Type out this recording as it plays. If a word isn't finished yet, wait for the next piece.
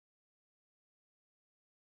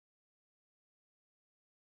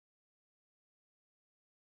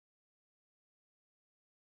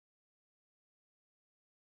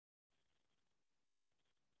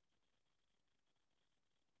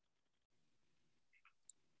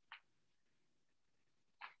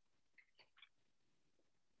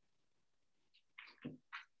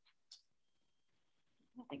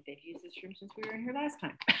think they've used this room since we were in here last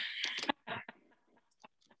time.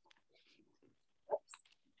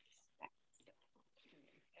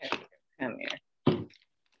 Come here.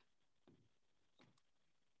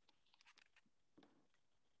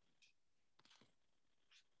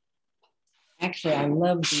 Actually, I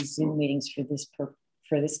love these Zoom meetings for this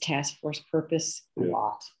task force purpose a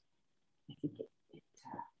lot. I think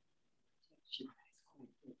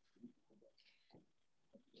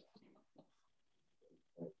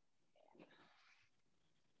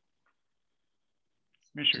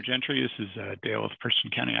Commissioner Gentry, this is Dale with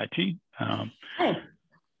Person County IT. Hi.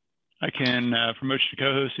 I can promote you to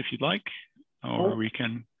co-host if you'd like, or we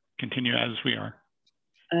can continue as we are.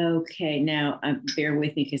 Okay, now bear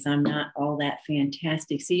with me because I'm not all that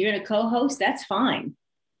fantastic. So you're going to co-host? That's fine.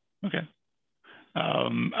 Okay.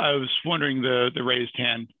 I was wondering the raised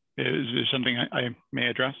hand. Is there something I may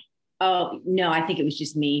address? Oh, no, I think it was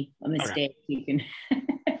just me. A mistake. Okay. You can.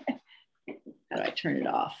 How do I turn it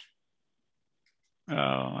off?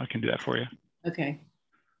 I can do that for you. Okay.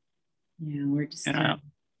 Yeah, we're just. And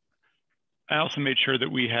I also made sure that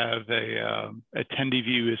we have a attendee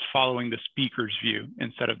view is following the speaker's view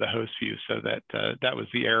instead of the host view, so that that was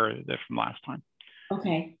the error from last time.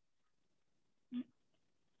 Okay.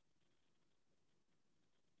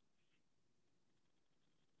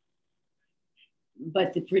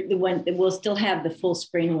 But the one that will still have the full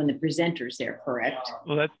screen when the presenter's there, correct?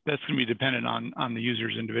 Well, that's going to be dependent on the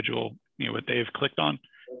user's individual, what they've clicked on,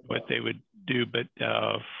 what they would do, but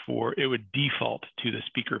it would default to the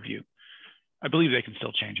speaker view. I believe they can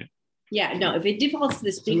still change it. Yeah, no, if it defaults to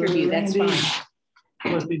the speaker view, that's fine.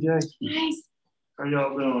 What's DJ? Nice. How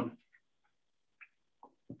y'all doing?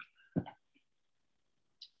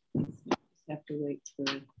 Just have to wait for.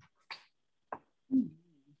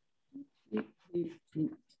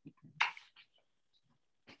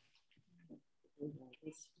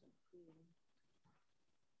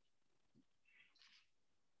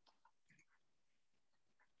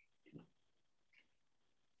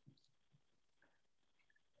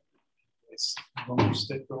 I'm going to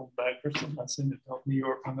stick on back for some. I seen it up New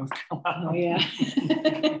York on North Carolina. Oh, yeah.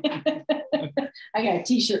 I got a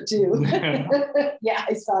t-shirt too. Yeah,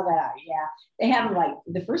 I saw that. Yeah. They have like,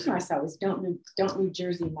 the first one I saw was Don't New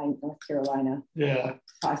Jersey, my North Carolina. Yeah.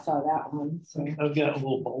 I saw that one. So I've got a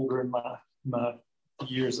little bolder in my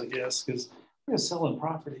years, I guess, because we're selling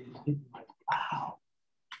property. People are like, wow,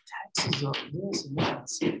 taxes are this and that.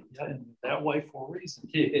 Yeah, and that way for a reason.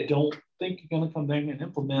 Yeah. Don't think you're going to come down and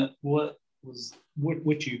implement what you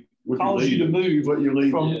cause you to move what you're leaving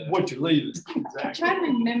from what you're leaving. Exactly. Try to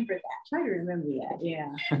remember that. Try to remember that.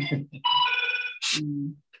 Yeah. So.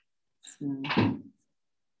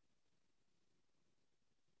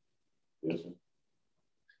 Yes,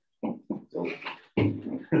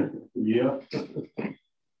 yeah. Okay.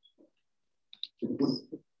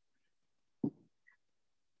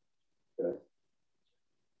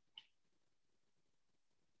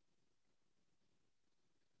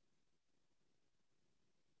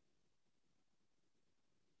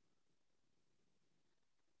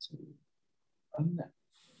 So, on that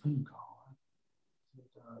phone call,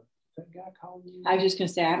 that guy called you? I was just going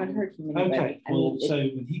to say, I haven't heard from anybody. Okay, well, so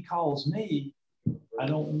when he calls me, I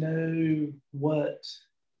don't know what,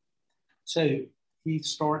 so he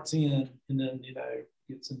starts in and then,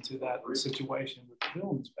 gets into that situation with the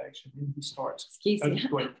bill inspection and he starts. Excuse me.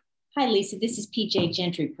 Hi, Lisa, this is PJ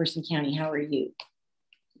Gentry, Person County. How are you?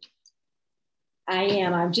 I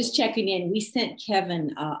am. I'm just checking in. We sent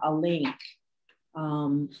Kevin a link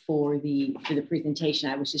for the presentation.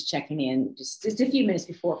 I was just checking in just a few minutes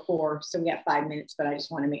before 4, so we got 5 minutes, but I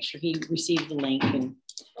just want to make sure he received the link. And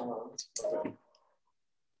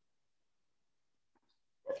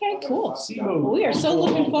okay, cool. Well, we are so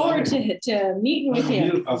looking forward to meeting with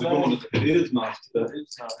him. How's it going? It is nice today.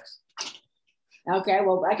 It's nice. Okay,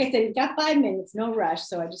 well, like I said, we've got 5 minutes, no rush.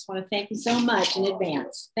 So I just want to thank you so much in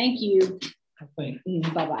advance. Thank you. I think.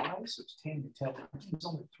 Bye-bye. I was Tammy tell me there's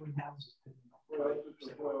only 3 houses.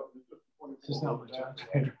 It's not much out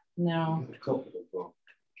there. No. A couple of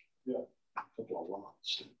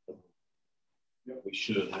lots. We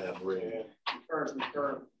should have ready.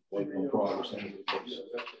 Waiting on progress. Something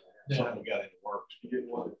we got in the works. Let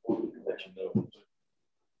you know.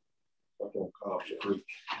 Up on Cobb's Creek.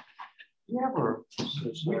 We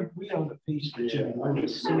own a piece of Jimmy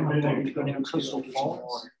Lewis. In Crystal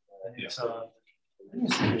Falls. And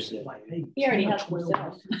it's like, hey, he already helped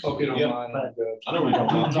himself. Okay, yeah. I know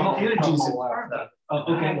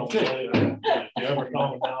okay, good. You ever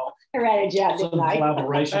thought about I read a job some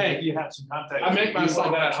collaboration? Hey, you have some contact. I make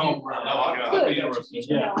myself at home. Good. Yeah.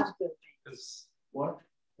 No, I'm good. What?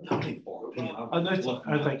 I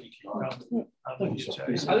think you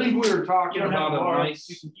can. I think we were talking about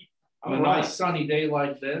a nice sunny day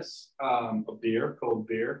like this. A beer, cold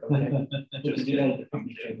beer. Okay. Just kidding.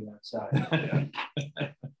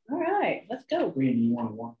 All right, let's go. Randy, you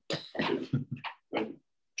want one?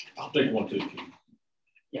 I'll take one too, Keith.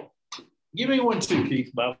 Yeah. Give me one too,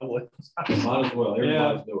 Keith, by the way. Might as well.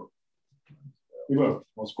 Everybody's doing it.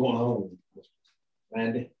 What's going on,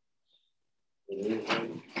 Randy?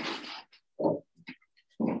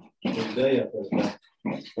 Every day up there.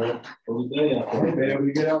 Every day up there. Maybe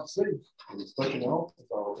we get out to see. It's taking off.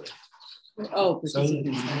 Oh, So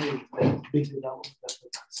big development.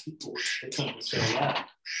 They come to sell that.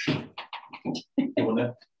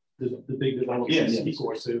 The big development. Yes. Of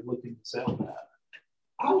course, they're looking to sell that.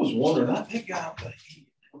 I was wondering, I think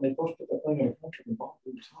when they first put that thing in the country and bought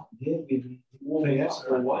the top, he wore me out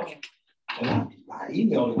for a while. And I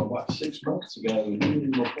emailed him about 6 months ago and he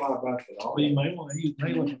didn't reply back at all. Well, you may want to use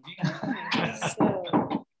mail him again.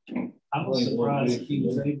 So, I was surprised he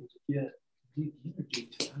was able to get deep energy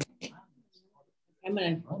time. I'm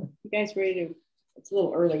gonna, you guys ready to, it's a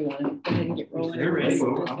little early one. Go ahead and get rolling. They're ready.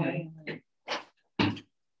 Okay.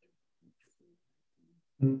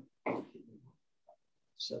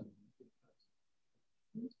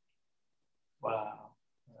 Wow.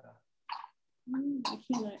 I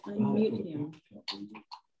cannot unmute him.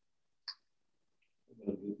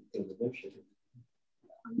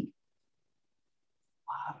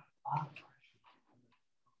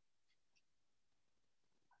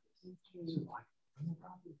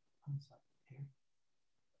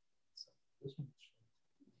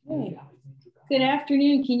 Hey. Good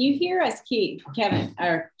afternoon. Can you hear us, Keith? Kevin.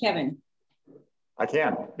 I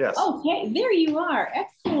can, yes. Okay, there you are.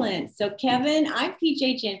 Excellent. So Kevin, I'm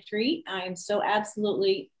PJ Gentry. I am so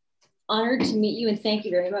absolutely honored to meet you and thank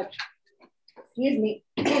you very much. Excuse me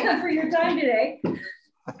for your time today.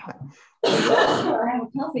 I have a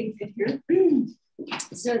coffee in here.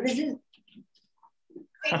 So this is.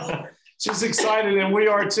 She's excited, and we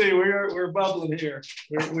are too. We're bubbling here.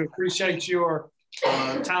 We appreciate your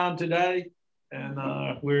time today, and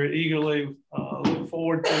we're eagerly look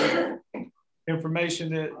forward to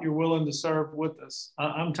information that you're willing to serve with us.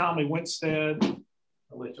 I'm Tommy Winstead.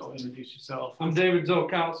 I'll let y'all introduce yourself. I'm David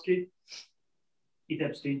Zolkowski. Keith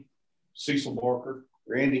Epstein. Cecil Barker.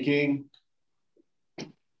 Randy King.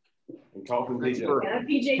 And Coffin DJ.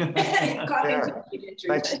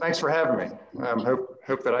 Thanks for having me.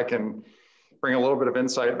 Hope that I can bring a little bit of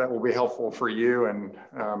insight that will be helpful for you and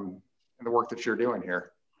the work that you're doing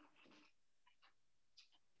here.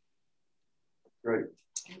 Great.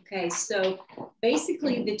 Okay, so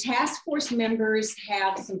basically the task force members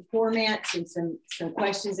have some formats and some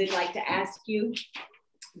questions they'd like to ask you.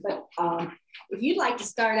 But if you'd like to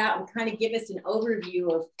start out and kind of give us an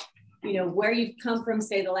overview of, you know, where you've come from,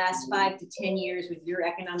 say the last 5 to 10 years with your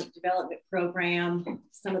economic development program,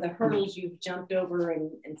 some of the hurdles you've jumped over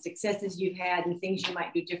and successes you've had and things you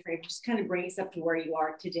might do different, just kind of bring us up to where you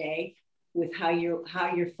are today with how you're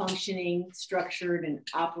functioning, structured and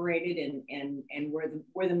operated and where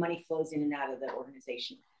the money flows in and out of the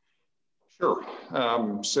organization. Sure.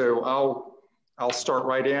 So I'll start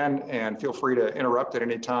right in and feel free to interrupt at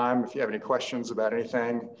any time if you have any questions about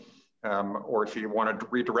anything, or if you want to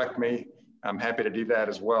redirect me, I'm happy to do that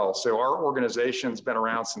as well. So our organization's been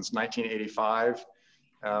around since 1985.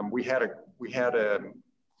 We had a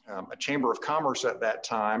Chamber of Commerce at that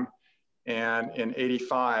time, and in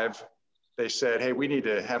 '85, they said, hey, we need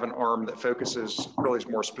to have an arm that focuses really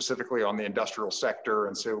more specifically on the industrial sector.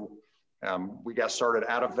 And so we got started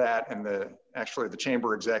out of that, and actually the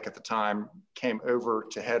chamber exec at the time came over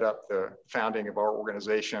to head up the founding of our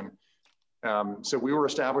organization. So we were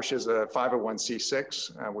established as a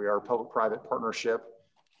 501c6. We are a public-private partnership.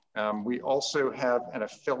 We also have an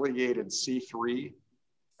affiliated C3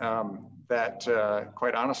 that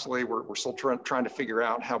quite honestly, we're still trying to figure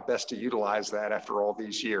out how best to utilize that after all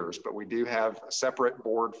these years, but we do have a separate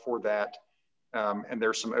board for that, and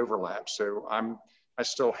there's some overlap. So I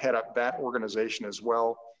still head up that organization as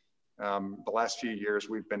well. The last few years,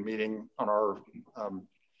 we've been meeting on our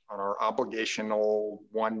obligational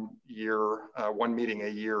one meeting a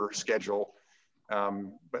year schedule.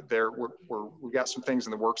 But we got some things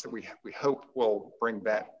in the works that we hope will bring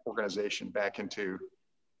that organization back into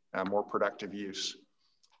more productive use.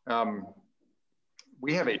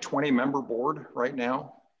 We have a 20-member board right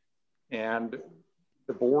now, and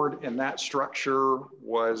the board in that structure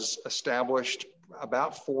was established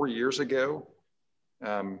about 4 years ago.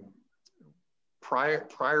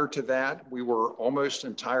 Prior to that, we were almost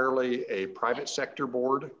entirely a private sector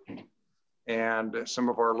board, and some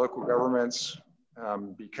of our local governments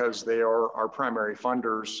because they are our primary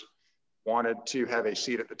funders, wanted to have a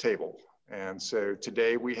seat at the table. And so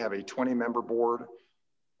today we have a 20-member board.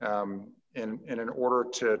 In order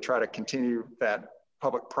to try to continue that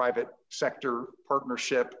public-private sector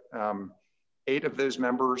partnership, 8 of those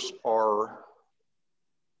members are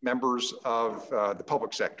members of the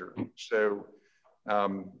public sector. So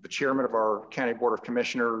the chairman of our County Board of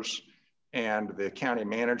Commissioners and the county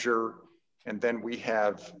manager, and then we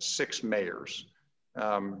have 6 mayors.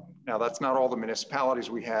 Now that's not all the municipalities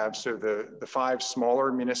we have. So the 5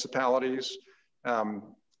 smaller municipalities,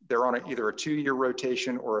 they're on either a 2-year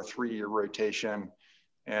rotation or a 3-year rotation.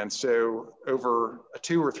 And so over a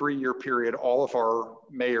 2 or 3 year period, all of our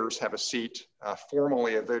mayors have a seat,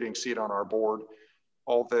 formally a voting seat on our board.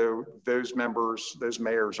 Although those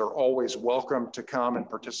mayors are always welcome to come and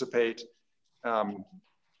participate.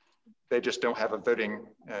 They just don't have a voting,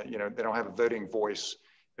 they don't have a voting voice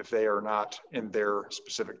if they are not in their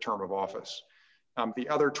specific term of office. The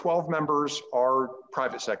other 12 members are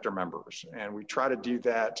private sector members, and we try to do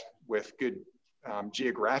that with good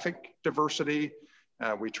geographic diversity.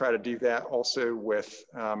 We try to do that also with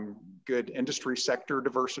good industry sector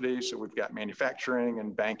diversity. So we've got manufacturing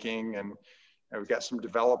and banking, and we've got some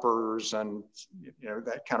developers, and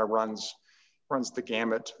that kind of runs the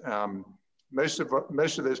gamut. Most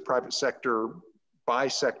of those private sector by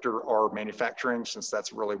sector are manufacturing, since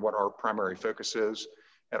that's really what our primary focus is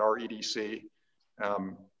at our EDC.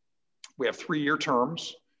 We have 3-year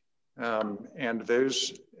terms, and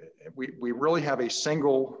those, we really have a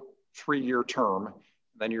single 3-year term.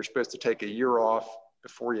 Then you're supposed to take a year off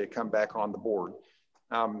before you come back on the board.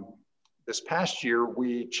 This past year,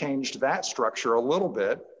 we changed that structure a little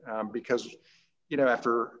bit because,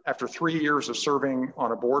 after 3 years of serving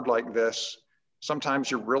on a board like this,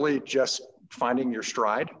 sometimes you're really just finding your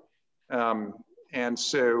stride. And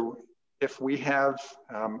so if we have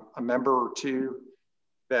a member or 2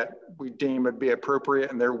 that we deem would be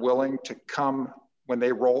appropriate and they're willing to come when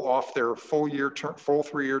they roll off their full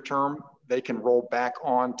 3-year term, they can roll back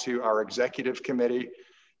onto our executive committee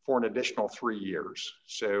for an additional 3 years.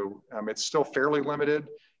 So it's still fairly limited,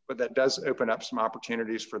 but that does open up some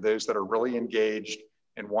opportunities for those that are really engaged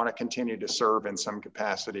and want to continue to serve in some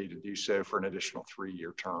capacity to do so for an additional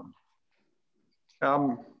 3-year term.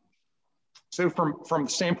 So from the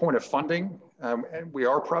standpoint of funding, and we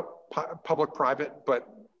are public-private, but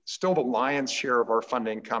still the lion's share of our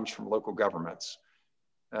funding comes from local governments.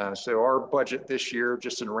 So our budget this year,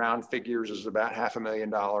 just in round figures, is about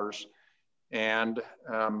 $500,000. And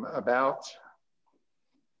about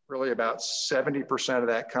 70% of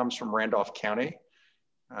that comes from Randolph County.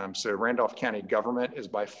 So Randolph County government is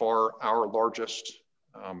by far our largest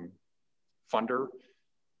funder.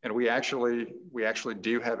 And we actually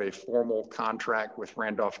do have a formal contract with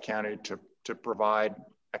Randolph County to provide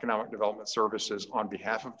economic development services on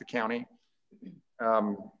behalf of the county.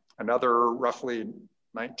 Another roughly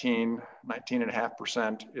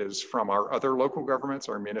 19.5% is from our other local governments,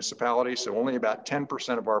 our municipalities. So only about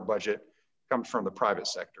 10% of our budget comes from the private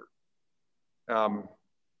sector.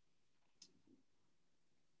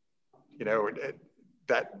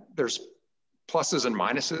 That there's pluses and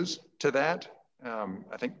minuses to that.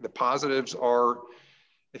 I think the positives are,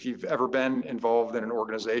 if you've ever been involved in an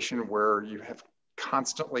organization where you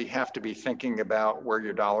constantly have to be thinking about where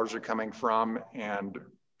your dollars are coming from and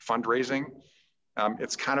fundraising,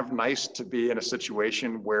 it's kind of nice to be in a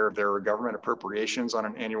situation where there are government appropriations on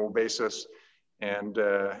an annual basis, and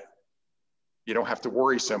you don't have to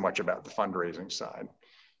worry so much about the fundraising side.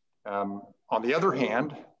 On the other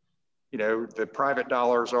hand, the private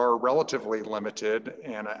dollars are relatively limited,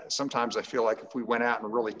 and sometimes I feel like if we went out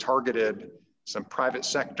and really targeted some private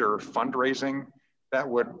sector fundraising, that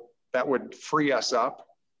would free us up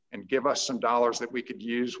and give us some dollars that we could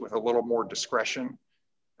use with a little more discretion.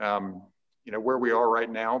 Where we are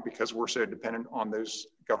right now, because we're so dependent on those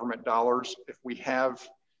government dollars, if we have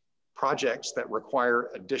projects that require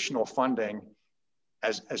additional funding,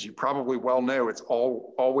 as you probably well know, it's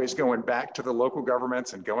always going back to the local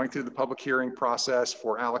governments and going through the public hearing process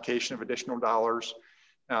for allocation of additional dollars.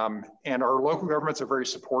 And our local governments are very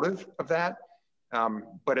supportive of that,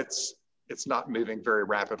 but it's not moving very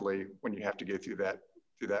rapidly when you have to go through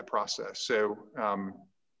that process. So I'm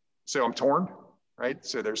torn, right?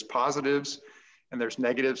 So there's positives and there's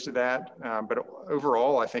negatives to that, but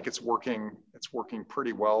overall, I think it's working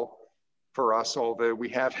pretty well for us, although we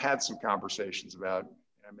have had some conversations about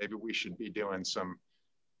maybe we should be doing some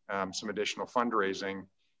additional fundraising.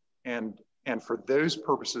 And for those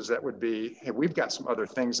purposes, that would be, hey, we've got some other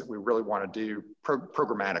things that we really want to do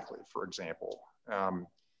programmatically, for example.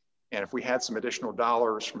 And if we had some additional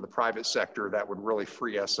dollars from the private sector, that would really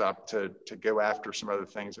free us up to go after some other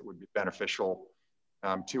things that would be beneficial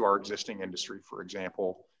to our existing industry, for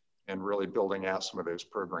example, and really building out some of those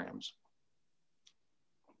programs.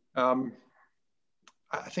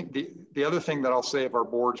 I think the other thing that I'll say of our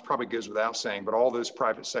boards probably goes without saying, but all those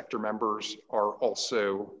private sector members are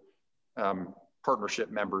also partnership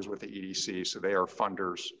members with the EDC, so they are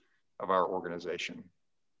funders of our organization.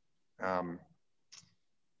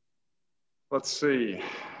 Let's see,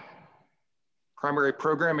 primary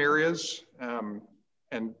program areas.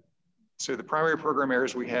 And so the primary program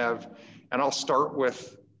areas we have, and I'll start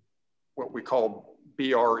with what we call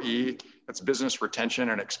BRE, that's business retention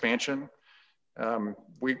and expansion.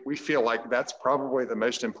 We feel like that's probably the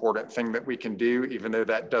most important thing that we can do, even though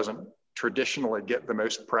that doesn't traditionally get the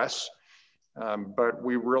most press. But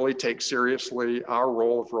we really take seriously our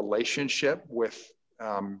role of relationship with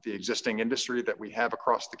the existing industry that we have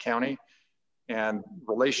across the county. And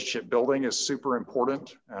relationship building is super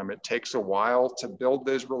important. It takes a while to build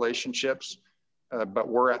those relationships, but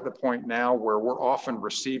we're at the point now where we're often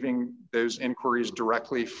receiving those inquiries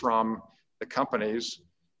directly from the companies.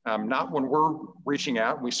 Not when we're reaching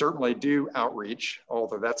out. We certainly do outreach,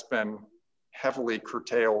 although that's been heavily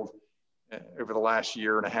curtailed over the last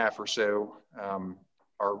year and a half or so.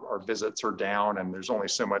 Our visits are down, and there's only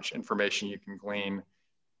so much information you can glean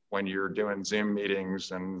when you're doing Zoom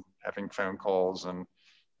meetings and having phone calls and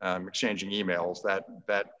exchanging emails.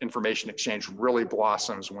 That information exchange really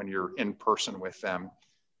blossoms when you're in person with them.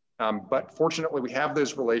 But fortunately, we have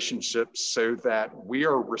those relationships so that we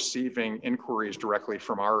are receiving inquiries directly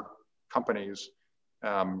from our companies.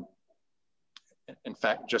 In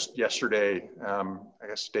fact, just yesterday, I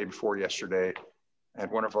guess the day before yesterday, I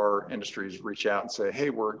had one of our industries reach out and say, hey,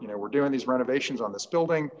 we're doing these renovations on this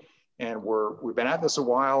building, and we've been at this a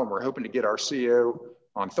while, and we're hoping to get our CO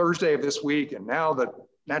on Thursday of this week. And now the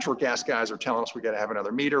natural gas guys are telling us we got to have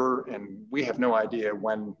another meter, and we have no idea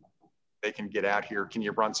when they can get out here. Can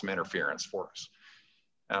you run some interference for us?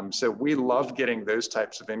 So we love getting those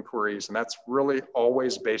types of inquiries, and that's really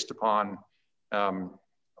always based upon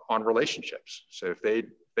on relationships. So if they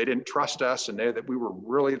didn't trust us and know that we were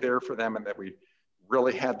really there for them and that we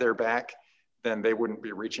really had their back, then they wouldn't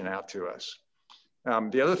be reaching out to us.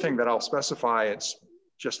 The other thing that I'll specify, it's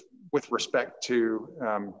just with respect to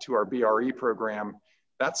our BRE program,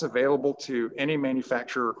 that's available to any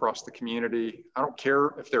manufacturer across the community. I don't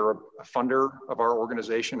care if they're a funder of our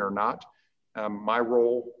organization or not. My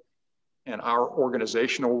role and our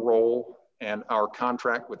organizational role and our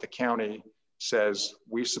contract with the county says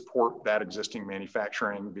we support that existing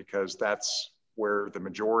manufacturing because that's where the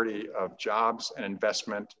majority of jobs and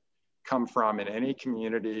investment come from in any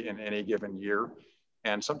community in any given year.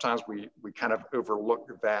 And sometimes we kind of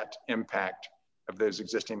overlook that impact of those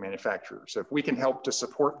existing manufacturers. So if we can help to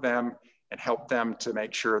support them and help them to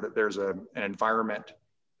make sure that there's an environment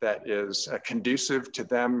that is conducive to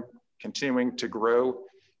them continuing to grow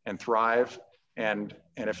and thrive, and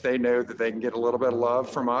if they know that they can get a little bit of love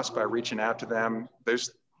from us by reaching out to them,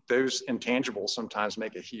 those intangibles sometimes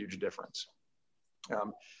make a huge difference.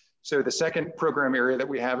 So the second program area that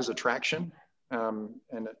we have is attraction. And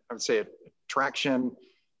I would say attraction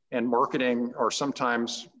and marketing are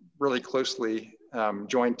sometimes really closely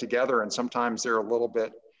joined together, and sometimes they're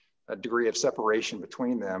a degree of separation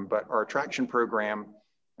between them. But our attraction program,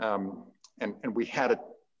 and we had a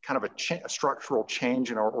kind of a structural change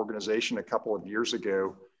in our organization a couple of years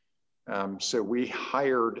ago. So we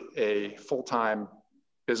hired a full-time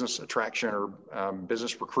business attraction or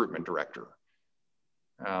business recruitment director.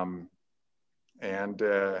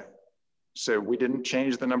 So we didn't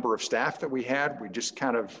change the number of staff that we had. We just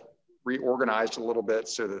kind of reorganized a little bit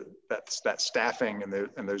so that staffing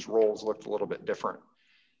and those roles looked a little bit different.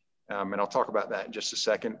 And I'll talk about that in just a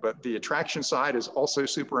second. But the attraction side is also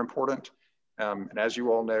super important. And as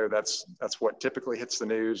you all know, that's what typically hits the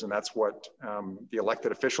news, and that's what the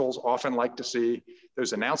elected officials often like to see.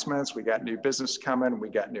 Those announcements, we got new business coming, we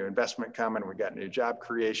got new investment coming, we got new job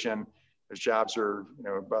creation. Those jobs are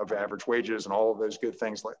above average wages and all of those good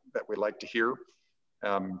things that we like to hear.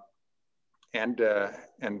 And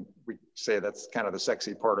we say that's kind of the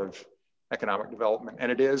sexy part of economic development, and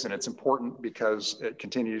it is, and it's important because it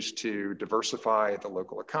continues to diversify the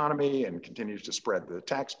local economy and continues to spread the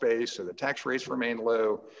tax base, so the tax rates remain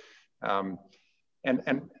low. And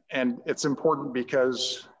it's important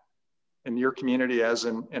because in your community, as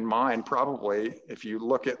in mine, probably, if you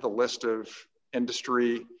look at the list of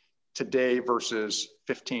industry today versus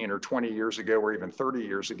 15 or 20 years ago, or even 30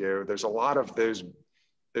 years ago, there's a lot of those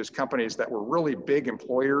companies that were really big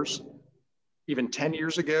employers even 10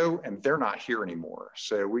 years ago, and they're not here anymore.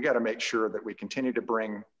 So we got to make sure that we continue to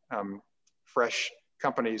bring fresh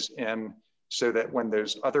companies in so that when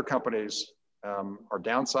those other companies are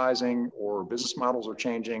downsizing or business models are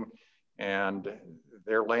changing and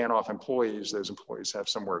they're laying off employees, those employees have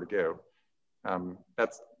somewhere to go.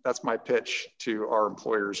 That's my pitch to our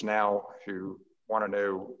employers now who want to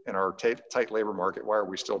know, in our tight labor market, why are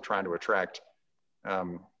we still trying to attract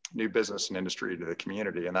new business and industry to the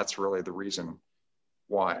community? And that's really the reason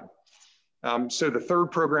why. So the third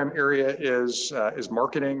program area is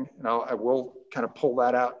marketing. And I will kind of pull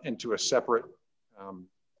that out into a separate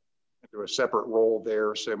role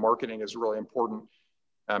there. So marketing is really important,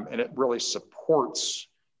 and it really supports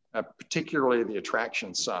particularly the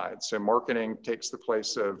attraction side. So marketing takes the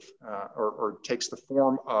place of, or takes the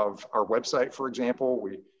form of our website, for example.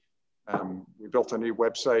 We built a new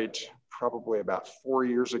website probably about 4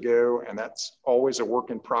 years ago, and that's always a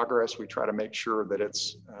work in progress. We try to make sure that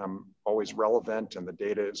it's always relevant and the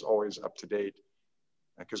data is always up to date,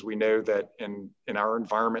 because we know that in our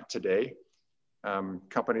environment today,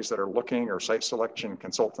 companies that are looking, or site selection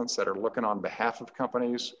consultants that are looking on behalf of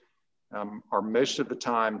companies, are most of the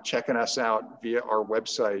time checking us out via our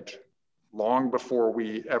website long before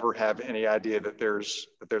we ever have any idea that there's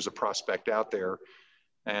a prospect out there.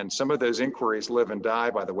 And some of those inquiries live and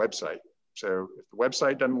die by the website. So if the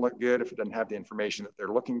website doesn't look good, if it doesn't have the information that they're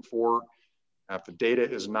looking for, if the data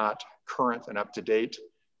is not current and up to date,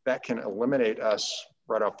 that can eliminate us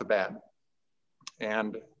right off the bat.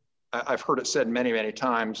 And I've heard it said many, many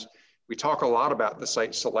times, we talk a lot about the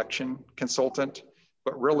site selection consultant,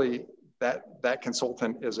 but really that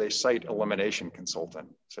consultant is a site elimination consultant.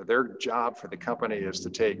 So their job for the company is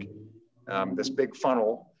to take this big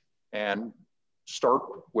funnel and start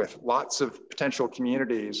with lots of potential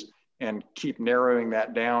communities and keep narrowing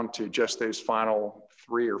that down to just those final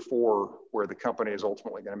 3 or 4 where the company is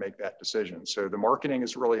ultimately going to make that decision. So the marketing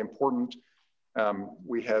is really important.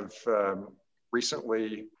 We have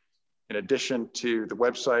recently, in addition to the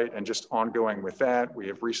website and just ongoing with that, we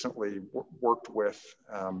have recently worked with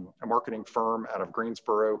a marketing firm out of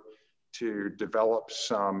Greensboro to develop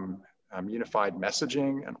some unified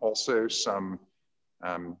messaging and also some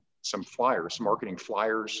flyers, marketing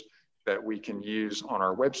flyers that we can use on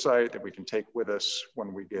our website, that we can take with us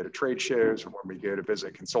when we go to trade shows or when we go to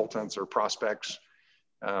visit consultants or prospects.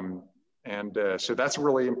 So that's a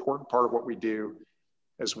really important part of what we do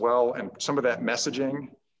as well. And some of that messaging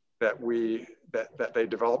that they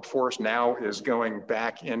developed for us now is going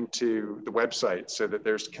back into the website so that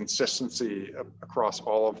there's consistency across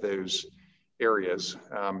all of those areas.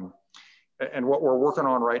 And what we're working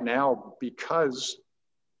on right now, because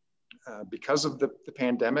of the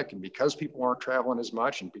pandemic and because people aren't traveling as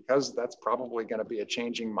much and because that's probably going to be a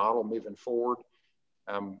changing model moving forward,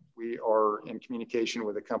 we are in communication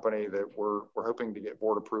with a company that we're hoping to get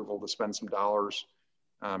board approval to spend some dollars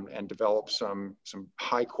and develop some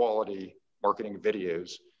high quality marketing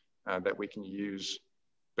videos that we can use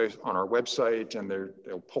both on our website, and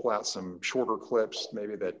they'll pull out some shorter clips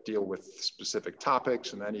maybe that deal with specific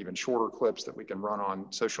topics, and then even shorter clips that we can run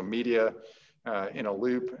on social media in a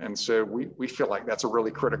loop. And so we feel like that's a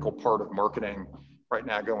really critical part of marketing right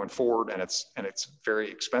now going forward, and it's very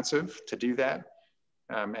expensive to do that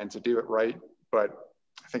and to do it right, but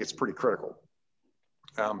I think it's pretty critical.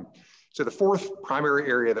 So the fourth primary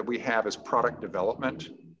area that we have is product development.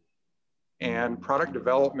 And product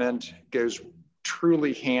development goes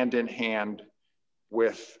truly hand in hand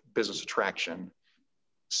with business attraction.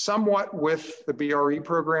 Somewhat with the BRE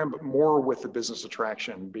program, but more with the business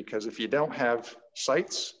attraction, because if you don't have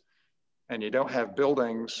sites and you don't have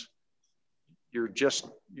buildings, you're just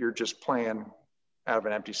playing out of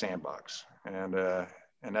an empty sandbox. And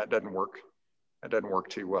that doesn't work. That doesn't work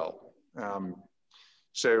too well.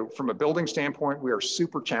 So from a building standpoint, we are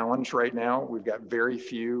super challenged right now. We've got very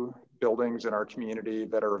few buildings in our community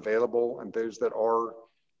that are available, and those that are,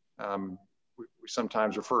 we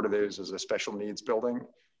sometimes refer to those as a special needs building.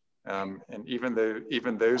 And even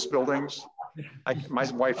those buildings, my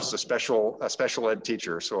wife is a special ed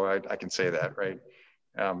teacher, so I can say that, right?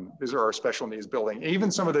 These are our special needs building.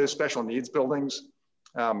 Even some of those special needs buildings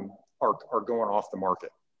are going off the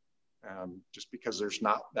market just because there's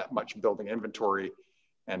not that much building inventory.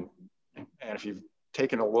 And if you've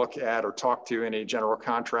taken a look at or talked to any general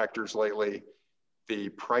contractors lately, the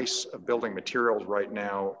price of building materials right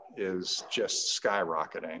now is just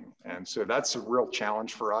skyrocketing. And so that's a real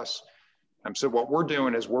challenge for us. So what we're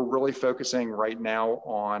doing is we're really focusing right now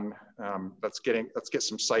on, let's get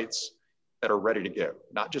some sites that are ready to go.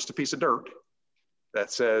 Not just a piece of dirt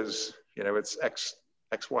that says, it's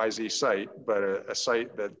XYZ site, but a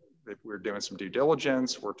site we're doing some due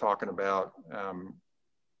diligence. We're talking about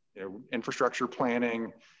infrastructure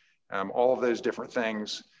planning, all of those different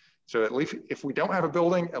things. So at least if we don't have a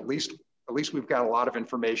building, at least we've got a lot of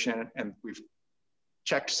information and we've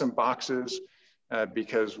checked some boxes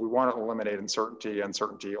because we want to eliminate uncertainty.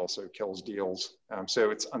 Uncertainty also kills deals.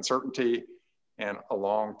 So it's uncertainty and a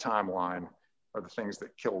long timeline are the things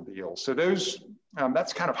that kill deals. So those,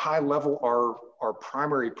 that's kind of high level our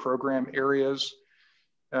primary program areas.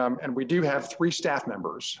 And we do have 3 staff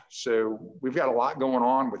members. So we've got a lot going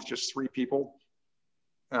on with just 3 people.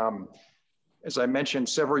 As I mentioned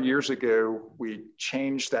several years ago, we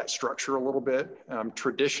changed that structure a little bit.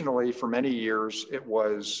 Traditionally, for many years, it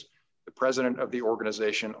was the president of the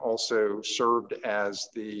organization also served as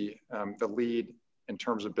the lead in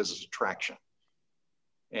terms of business attraction.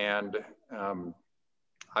 And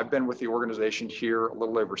I've been with the organization here a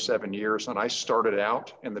little over 7 years, and I started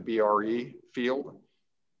out in the BRE field.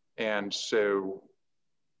 And so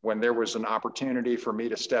when there was an opportunity for me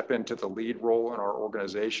to step into the lead role in our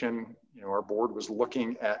organization, our board was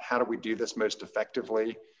looking at how do we do this most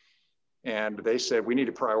effectively. And they said, we need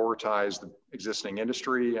to prioritize the existing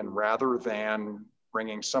industry, and rather than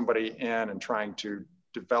bringing somebody in and trying to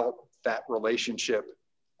develop that relationship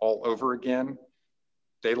all over again,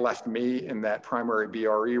 they left me in that primary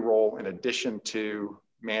BRE role in addition to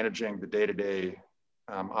managing the day-to-day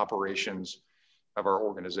operations of our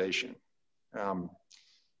organization.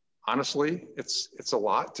 Honestly, it's a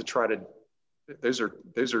lot to try to, those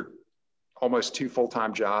are almost 2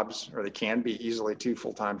 full-time jobs, or they can be easily 2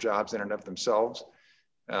 full-time jobs in and of themselves.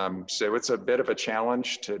 So it's a bit of a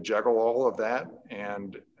challenge to juggle all of that,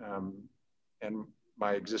 and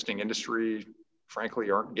my existing industry,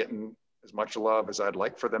 frankly, aren't getting as much love as I'd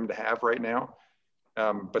like for them to have right now.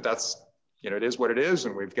 But that's, it is what it is,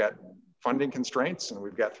 and we've got funding constraints, and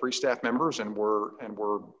we've got 3 staff members, and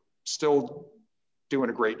we're still doing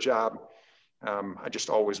a great job. I just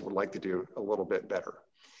always would like to do a little bit better.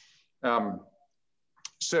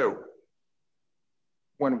 So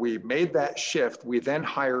when we made that shift, we then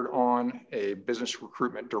hired on a business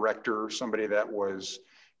recruitment director, somebody that was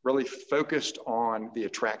really focused on the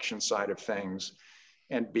attraction side of things.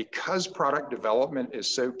 And because product development is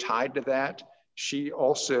so tied to that, she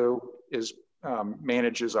also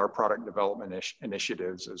manages our product development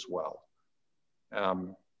initiatives as well.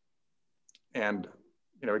 And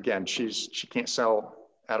again, she can't sell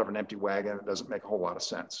out of an empty wagon. It doesn't make a whole lot of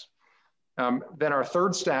sense. Then our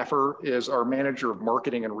 3rd staffer is our manager of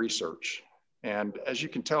marketing and research. And as you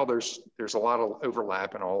can tell, there's a lot of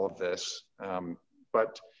overlap in all of this.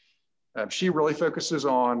 But she really focuses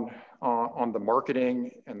on the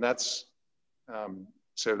marketing, and that's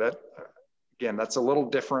so that again, that's a little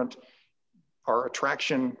different. Our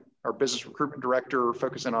business recruitment director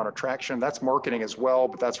focusing on attraction, that's marketing as well,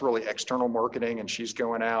 but that's really external marketing, and she's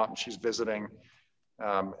going out and she's visiting,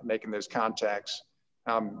 making those contacts.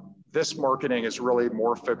 This marketing is really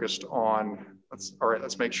more focused on,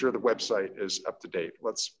 let's make sure the website is up to date.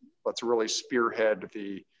 Let's really spearhead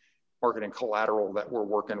the marketing collateral that we're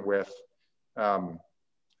working with.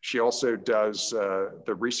 She also does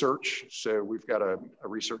the research. So we've got a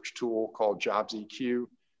research tool called Jobs EQ,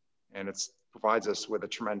 and it provides us with a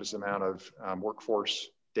tremendous amount of workforce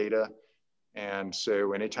data. And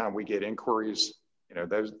so anytime we get inquiries,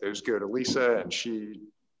 those go to Lisa, and she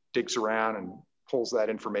digs around and pulls that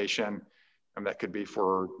information. And that could be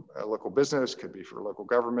for a local business, could be for local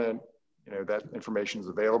government. That information is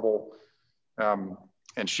available.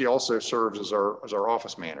 And she also serves as our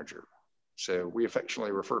office manager. So we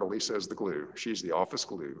affectionately refer to Lisa as the glue. She's the office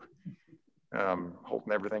glue,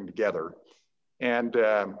 holding everything together. And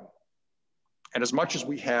as much as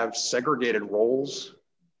we have segregated roles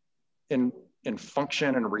in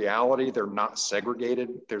function and reality, they're not segregated.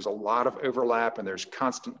 There's a lot of overlap, and there's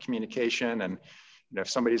constant communication. And if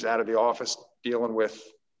somebody's out of the office dealing with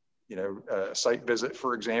a site visit,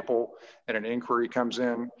 for example, and an inquiry comes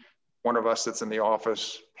in, one of us that's in the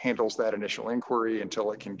office handles that initial inquiry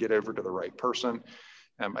until it can get over to the right person.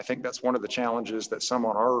 I think that's one of the challenges that some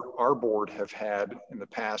on our board have had in the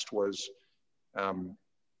past was, and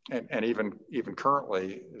even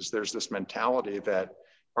currently, is there's this mentality that,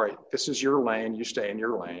 all right, this is your lane, you stay in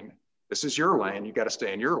your lane. This is your lane, you got to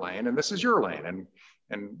stay in your lane, and this is your lane.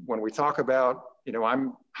 And when we talk about,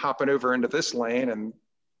 I'm hopping over into this lane and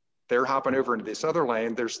they're hopping over into this other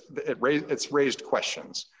lane, it's raised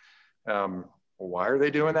questions. Well, why are they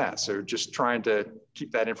doing that? So just trying to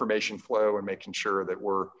keep that information flow and making sure that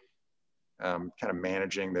we're kind of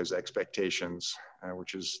managing those expectations,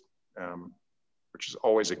 which is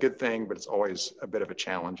always a good thing, but it's always a bit of a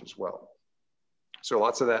challenge as well. So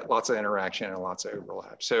lots of that, lots of interaction and lots of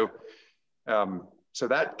overlap. So, so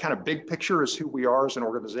that kind of big picture is who we are as an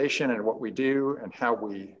organization and what we do and how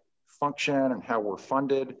we function and how we're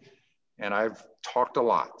funded. And I've talked a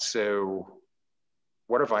lot. So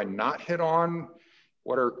what have I not hit on?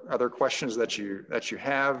 What are other questions that you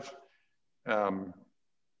have? How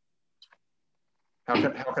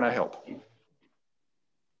can I help? I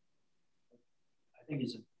think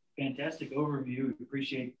it's a fantastic overview. We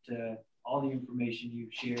appreciate all the information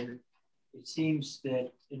you've shared. It seems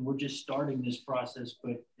that, and we're just starting this process,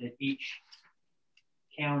 but that each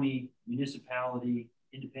county, municipality,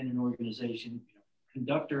 independent organization,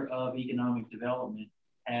 conductor of economic development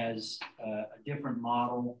has a different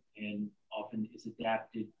model and often is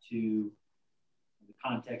adapted to the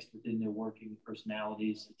context within their working,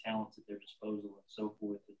 personalities, the talents at their disposal, and so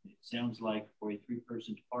forth. It sounds like for a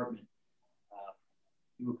 3-person department,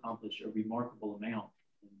 you accomplish a remarkable amount,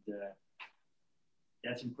 and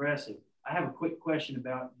that's impressive. I have a quick question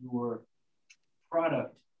about your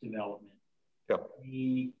product development. Yep.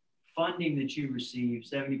 The funding that you receive,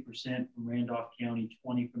 70% from Randolph County,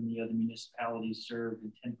 20% from the other municipalities served,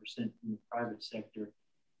 and 10% from the private sector.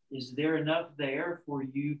 Is there enough there for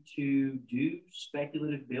you to do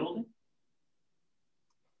speculative building?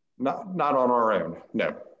 Not on our own,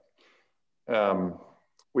 no.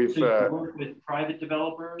 We've so you work with private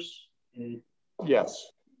developers?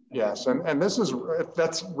 Yes. Yes, and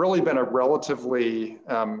that's really been a relatively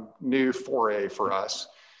new foray for us.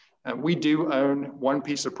 We do own one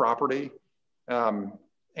piece of property, and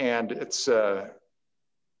it's but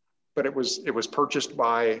it was purchased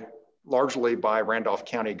largely by Randolph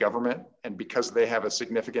County government, and because they have a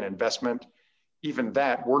significant investment, even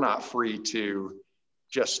that we're not free to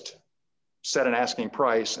just set an asking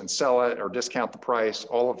price and sell it or discount the price.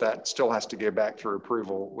 All of that still has to go back through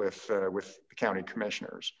approval with the county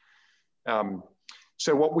commissioners.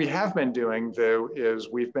 So what we have been doing, though, is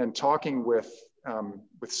we've been talking with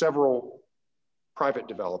several private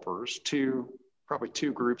developers, probably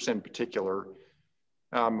two groups in particular.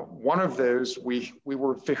 One of those, we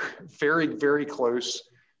were very, very close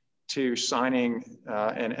to signing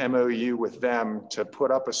an MOU with them to put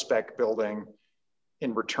up a spec building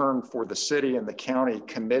in return for the city and the county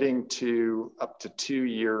committing to up to 2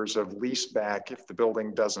 years of lease back if the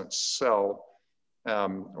building doesn't sell,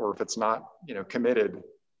 or if it's not, committed,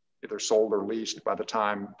 either sold or leased by the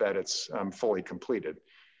time that it's fully completed.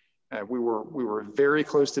 We were very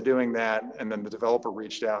close to doing that, and then the developer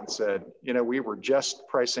reached out and said, we were just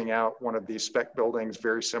pricing out one of these spec buildings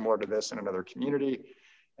very similar to this in another community,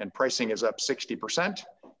 and pricing is up 60%,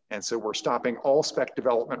 and so we're stopping all spec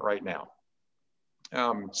development right now.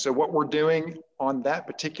 So what we're doing on that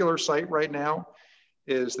particular site right now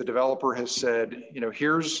is the developer has said,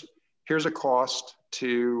 here's a cost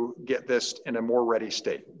to get this in a more ready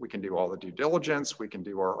state. We can do all the due diligence, we can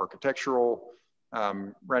do our architectural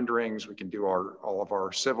renderings, we can do all of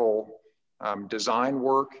our civil design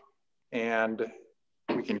work, and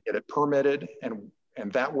we can get it permitted.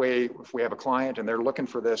 And that way, if we have a client and they're looking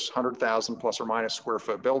for this 100,000 plus or minus square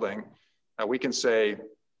foot building, we can say,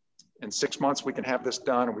 in 6 months, we can have this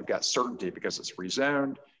done, and we've got certainty because it's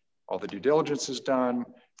rezoned, all the due diligence is done,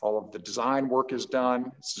 all of the design work is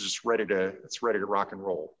done. It's just ready to rock and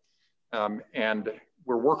roll. And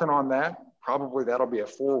we're working on that. Probably that'll be a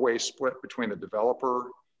 4-way split between the developer,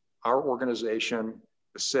 our organization,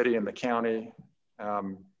 the city, and the county.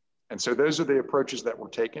 And so those are the approaches that we're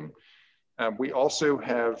taking. We also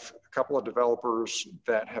have a couple of developers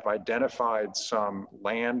that have identified some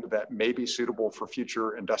land that may be suitable for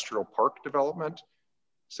future industrial park development.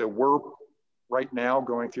 So we're right now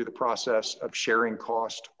going through the process of sharing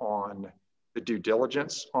cost on the due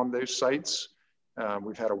diligence on those sites.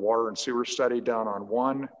 We've had a water and sewer study done on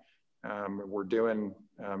one. We're doing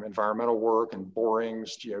environmental work and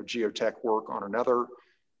borings, geotech work on another.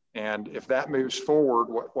 And if that moves forward,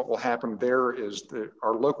 what will happen there is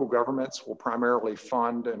our local governments will primarily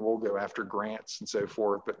fund, and we'll go after grants and so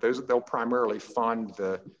forth, but they'll primarily fund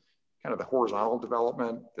the kind of the horizontal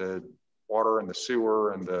development, the water and the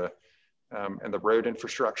sewer and the road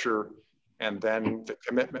infrastructure. And then the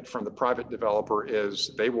commitment from the private developer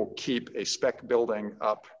is they will keep a spec building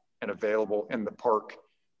up and available in the park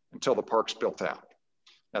until the park's built out.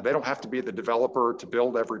 Now, they don't have to be the developer to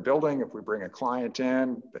build every building. If we bring a client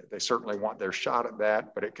in, they certainly want their shot at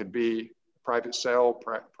that, but it could be private sale,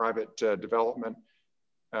 private development.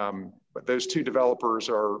 But those two developers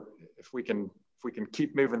are, if we can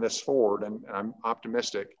keep moving this forward, and I'm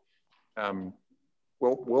optimistic,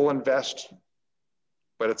 we'll invest,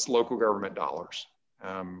 but it's local government dollars.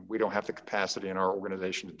 We don't have the capacity in our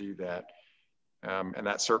organization to do that. And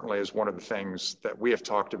that certainly is one of the things that we have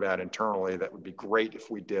talked about internally. That would be great if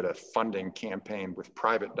we did a funding campaign with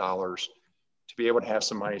private dollars to be able to have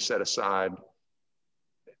some money set aside.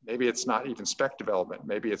 Maybe it's not even spec development.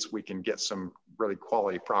 Maybe it's we can get some really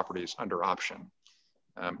quality properties under option.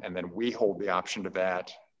 And then we hold the option to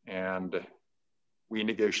that, and we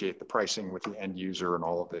negotiate the pricing with the end user and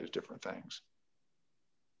all of those different things.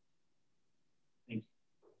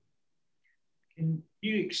 Can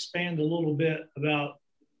you expand a little bit about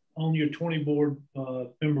on your 20 board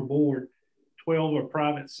member board, 12 are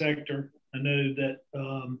private sector. I know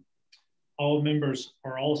that all members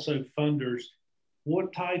are also funders.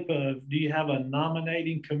 What type of, do you have a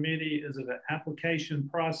nominating committee? Is it an application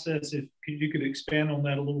process? If you could expand on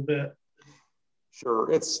that a little bit.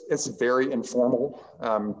 Sure, it's very informal.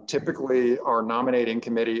 Typically, our nominating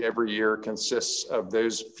committee every year consists of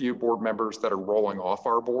those few board members that are rolling off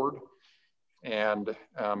our board. And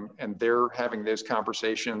they're having those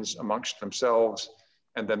conversations amongst themselves.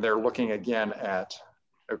 And then they're looking again at,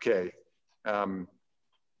 okay,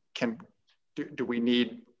 do we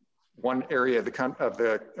need one area of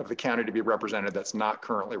the county to be represented that's not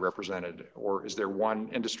currently represented? Or is there one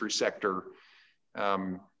industry sector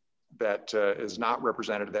that is not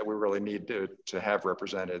represented that we really need to have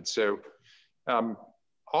represented? So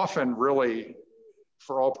often really,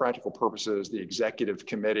 for all practical purposes, the executive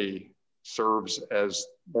committee serves as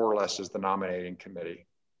more or less as the nominating committee.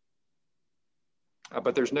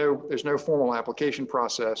 But there's no formal application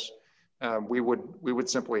process. We would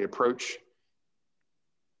simply approach.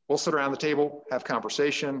 We'll sit around the table, have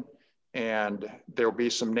conversation, and there'll be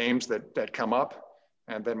some names that come up,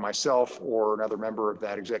 and then myself or another member of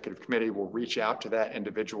that executive committee will reach out to that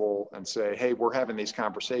individual and say, hey, we're having these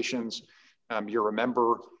conversations. You're a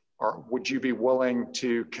member. Would you be willing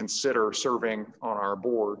to consider serving on our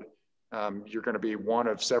board? You're going to be one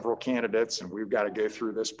of several candidates, and we've got to go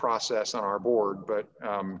through this process on our board. But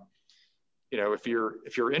you know, if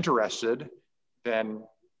you're interested, then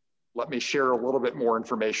let me share a little bit more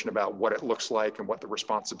information about what it looks like and what the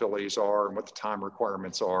responsibilities are and what the time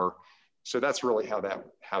requirements are. So that's really how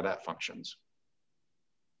that functions.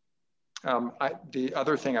 The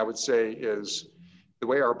other thing I would say is the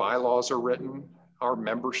way our bylaws are written, our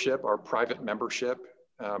membership, our private membership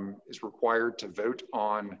is required to vote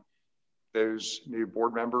on those new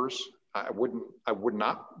board members. I would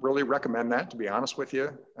not really recommend that, to be honest with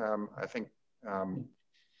you. I think,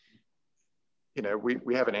 you know,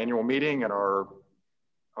 we have an annual meeting and our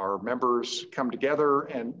members come together,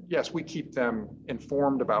 and yes, we keep them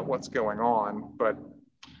informed about what's going on, but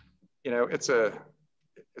you know, it's a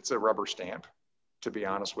rubber stamp, to be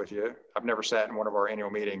honest with you. I've never sat in one of our annual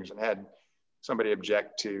meetings and had somebody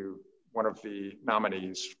object to one of the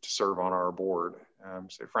nominees to serve on our board.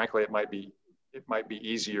 So frankly, it might be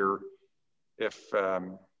easier if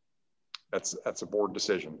that's a board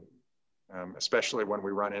decision, especially when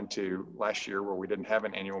we run into last year where we didn't have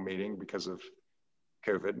an annual meeting because of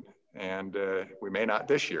COVID, and we may not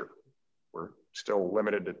this year. We're still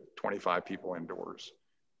limited to 25 people indoors.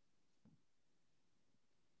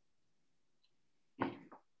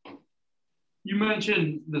 You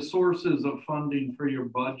mentioned the sources of funding for your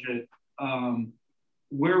budget.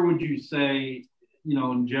 Where would you say, you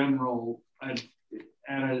know, in general,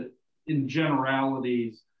 in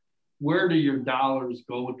generalities, where do your dollars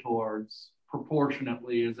go towards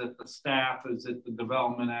proportionately? Is it the staff? Is it the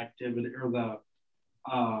development activity, or the,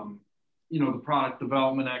 you know, the product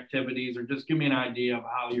development activities? Or just give me an idea of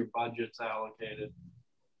how your budget's allocated.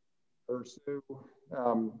 So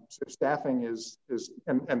staffing is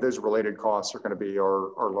and those related costs are going to be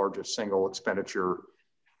our largest single expenditure.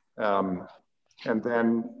 And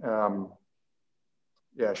then,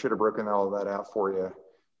 yeah, I should have broken all of that out for you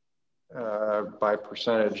by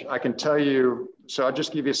percentage. I can tell you, so I'll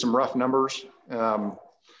just give you some rough numbers. Right,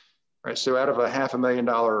 so out of a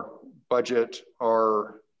 $500,000 budget,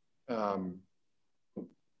 our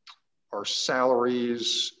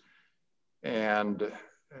salaries and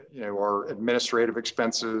you know, our administrative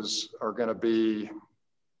expenses are going to be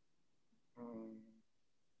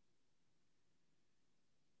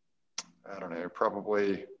I don't know,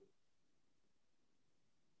 probably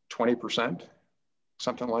 20%,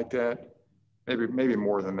 something like that. Maybe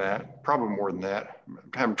more than that, probably more than that. I'm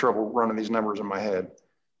having trouble running these numbers in my head.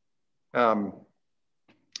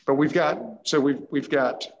 But we've got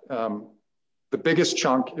the biggest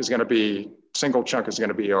chunk is going to be, single chunk is going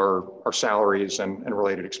to be our salaries and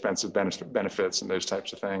related expensive benefits and those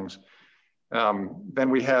types of things. Then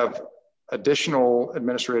we have additional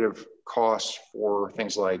administrative costs for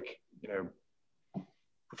things like, you know,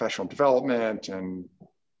 professional development and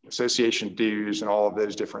association dues and all of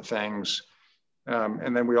those different things.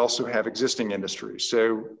 And then we also have existing industry.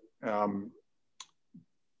 So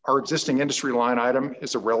our existing industry line item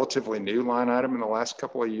is a relatively new line item in the last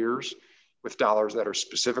couple of years, with dollars that are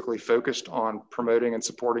specifically focused on promoting and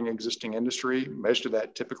supporting existing industry. Most of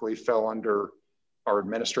that typically fell under our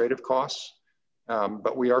administrative costs,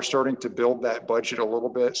 but we are starting to build that budget a little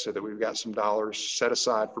bit so that we've got some dollars set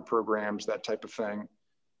aside for programs, that type of thing.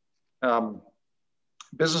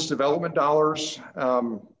 Business development dollars,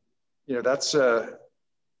 that's a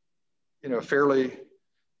fairly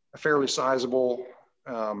sizable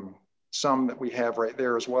sum that we have right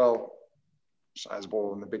there as well.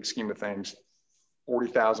 Sizable in the big scheme of things,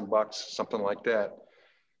 $40,000, something like that,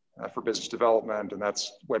 for business development, and that's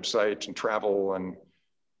websites and travel and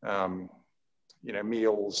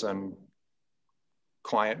meals and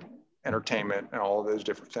client entertainment and all of those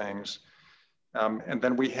different things. And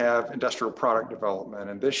then we have industrial product development,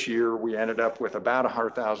 and this year we ended up with about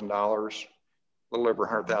 $100,000, a little over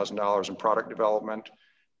 $100,000 in product development.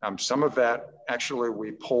 Some of that actually we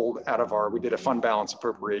pulled out of we did a fund balance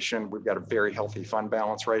appropriation. We've got a very healthy fund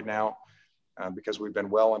balance right now because we've been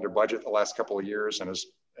well under budget the last couple of years, and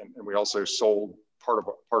we also sold part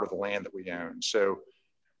of the land that we own. So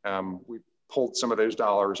we pulled some of those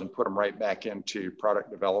dollars and put them right back into product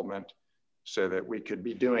development so that we could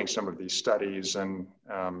be doing some of these studies. And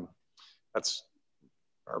that's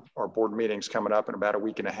our board meeting's coming up in about a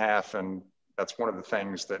week and a half, and that's one of the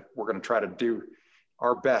things that we're going to try to do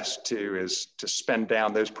our best to spend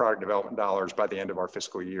down those product development dollars by the end of our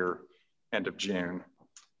fiscal year, end of June.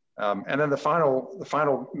 And then the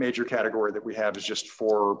final major category that we have is just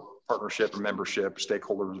for partnership and membership,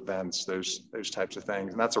 stakeholder events, those types of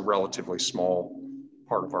things. And that's a relatively small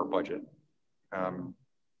part of our budget.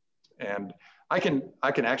 And I can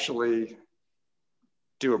actually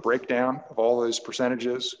do a breakdown of all those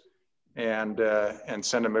percentages and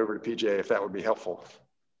send them over to PJ if that would be helpful.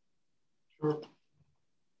 Sure.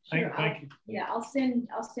 Thank you. Yeah, I'll send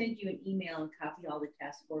you an email and copy all the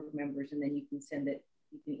task force members, and then you can send it.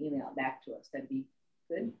 You can email it back to us. That'd be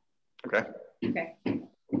good. Okay. Okay.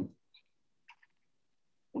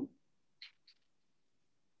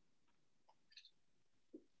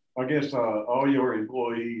 I guess all your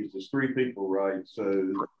employees, there's 3 people, right?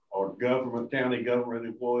 So are county government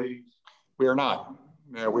employees? We are not.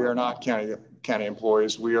 No, we are not county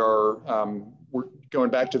employees. We are, we're going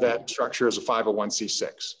back to that structure as a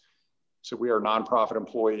 501c6. So we are nonprofit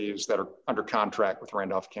employees that are under contract with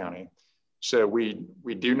Randolph County. So we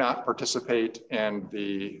do not participate in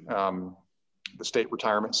the state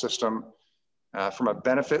retirement system. From a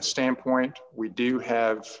benefit standpoint, we do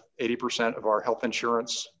have 80% of our health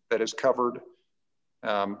insurance that is covered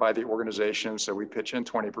by the organization. So we pitch in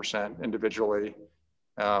 20% individually.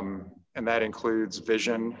 And that includes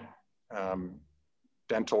vision,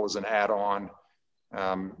 dental is an add-on.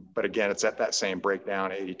 But again, it's at that same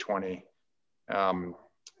breakdown, 80-20.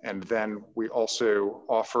 And then we also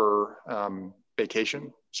offer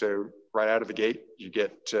vacation. So right out of the gate, you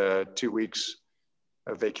get 2 weeks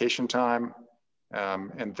of vacation time.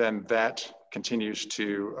 And then that continues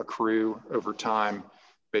to accrue over time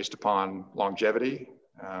based upon longevity,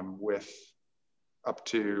 with up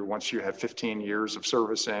to, once you have 15 years of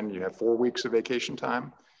service in, you have 4 weeks of vacation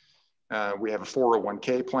time. We have a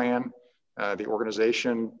 401k plan. The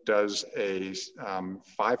organization does a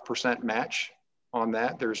 5% match on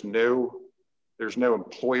that. There's no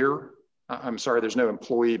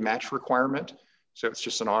employee match requirement. So it's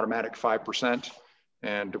just an automatic 5%.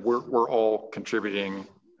 And we're all contributing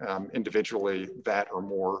individually that or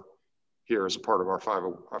more here as a part of our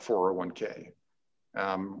 401k.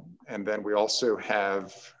 And then we also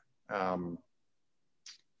have, our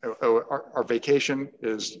vacation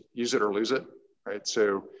is use it or lose it, right?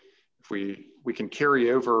 So if we can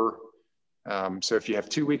carry over, so if you have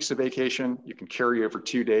 2 weeks of vacation, you can carry over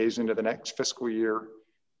 2 days into the next fiscal year.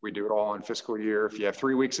 We do it all in fiscal year. If you have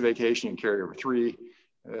 3 weeks of vacation, you can carry over 3.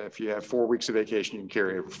 If you have 4 weeks of vacation, you can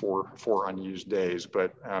carry over four unused days,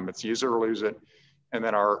 but it's use it or lose it. And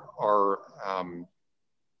then our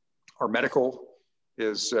medical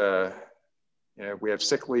is, we have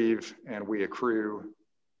sick leave and we accrue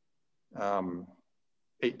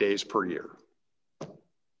 8 days per year.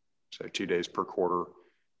 So 2 days per quarter.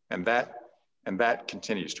 And that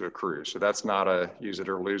continues to accrue. So that's not a use it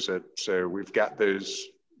or lose it. So we've got those,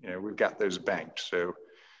 banked. So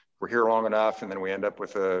we're here long enough and then we end up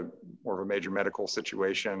with more of a major medical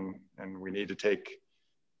situation and we need to take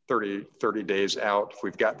 30 days out. If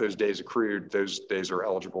we've got those days accrued, those days are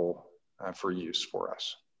eligible for use for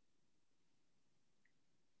us.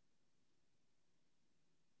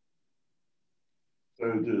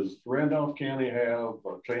 So does Randolph County have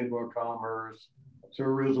a Chamber of Commerce, a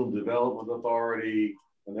Tourism Development Authority,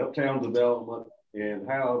 an Uptown Development, and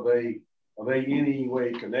how are they any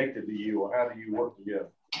way connected to you, or how do you work together?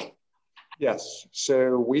 Yes,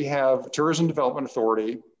 so we have Tourism Development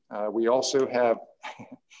Authority. We also have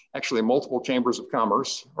actually multiple chambers of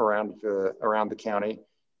commerce around the county.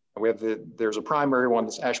 We have there's a primary one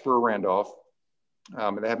that's Asheboro Randolph,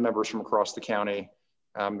 and they have members from across the county.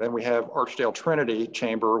 Then we have Archdale Trinity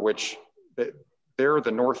Chamber, which they're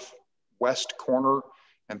the northwest corner,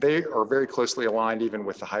 and they are very closely aligned even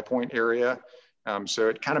with the High Point area. So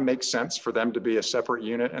it kind of makes sense for them to be a separate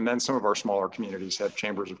unit. And then some of our smaller communities have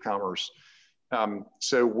chambers of commerce.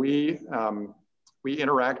 So we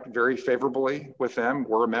interact very favorably with them.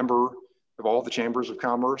 We're a member of all the chambers of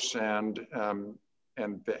commerce, and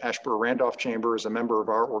the Asheboro Randolph Chamber is a member of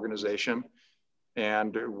our organization.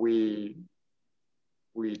 And we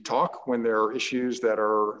talk when there are issues that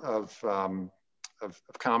are of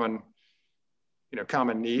common,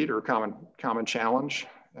 common need or common challenge.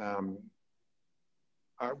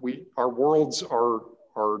 Our worlds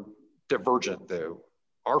are divergent though.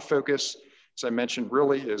 Our focus, as I mentioned,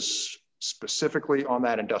 really is specifically on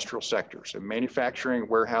that industrial sector. So manufacturing,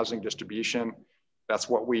 warehousing, distribution, that's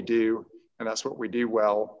what we do, and that's what we do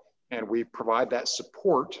well. And we provide that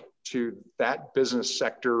support to that business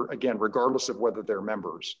sector, again, regardless of whether they're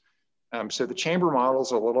members. So the chamber model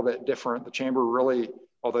is a little bit different. The chamber really,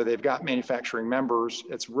 although they've got manufacturing members,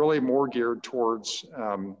 it's really more geared towards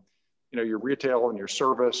your retail and your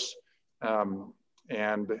service, and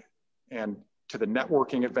to the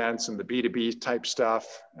networking events and the B2B type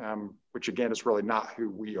stuff, which again is really not who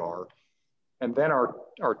we are. And then our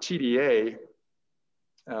TDA,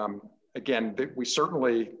 again, we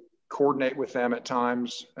certainly coordinate with them at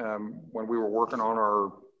times. When we were working on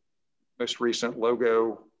our most recent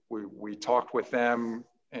logo, we talked with them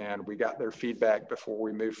and we got their feedback before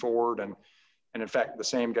we moved forward. And in fact, the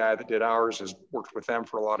same guy that did ours has worked with them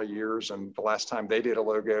for a lot of years. And the last time they did a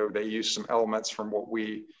logo, they used some elements from what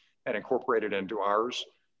we had incorporated into ours.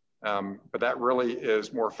 But that really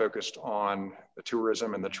is more focused on the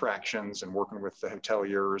tourism and the attractions and working with the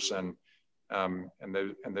hoteliers and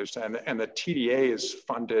the TDA is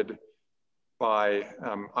funded by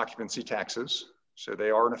occupancy taxes. So they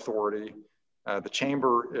are an authority. The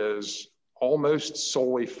chamber is almost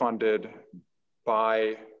solely funded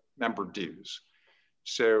by member dues.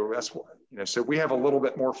 So that's what, so we have a little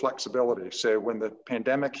bit more flexibility. So when the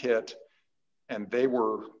pandemic hit and they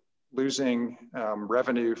were losing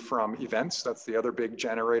revenue from events, that's the other big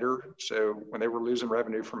generator. So when they were losing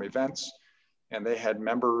revenue from events and they had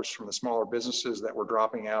members from the smaller businesses that were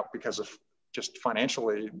dropping out because of just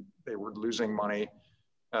financially, they were losing money,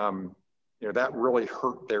 that really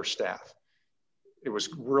hurt their staff. It was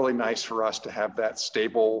really nice for us to have that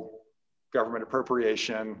stable government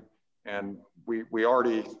appropriation. And we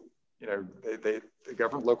already, the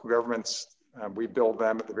local governments, we billed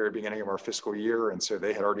them at the very beginning of our fiscal year. And so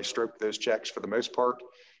they had already stroked those checks for the most part.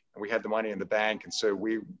 And we had the money in the bank. And so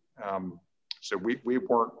we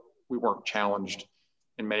weren't challenged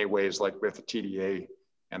in many ways like with the TDA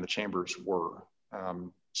and the chambers were.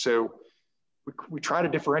 So we try to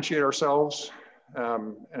differentiate ourselves.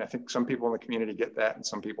 And I think some people in the community get that and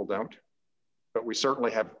some people don't. But we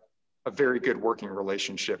certainly have a very good working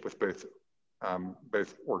relationship with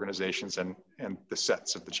both organizations and the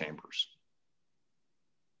sets of the chambers.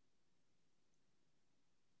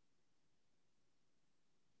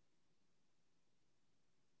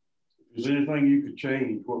 If there's anything you could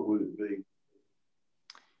change, what would it be? If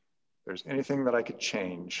there's anything that I could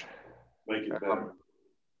change. Make it better.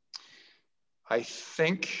 I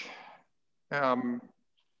think, I'd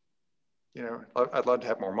love to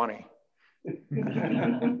have more money.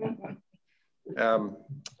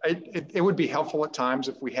 It would be helpful at times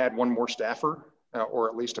if we had one more staffer or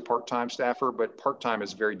at least a part-time staffer, but part-time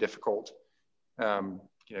is very difficult.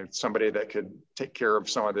 Somebody that could take care of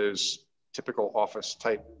some of those typical office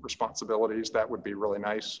type responsibilities, that would be really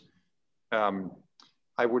nice.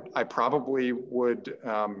 I probably would,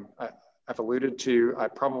 I've alluded to, I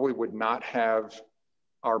probably would not have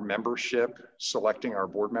our membership selecting our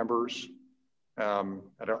board members. I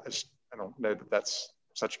don't know that that's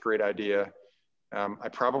such a great idea. I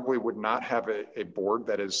probably would not have a board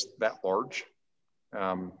that is that large.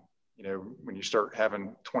 When you start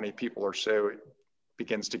having 20 people or so, it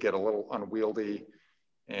begins to get a little unwieldy.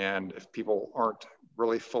 And if people aren't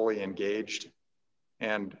really fully engaged,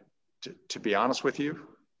 and to be honest with you,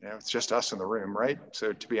 it's just us in the room, right?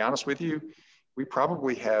 So to be honest with you, we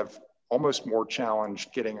probably have almost more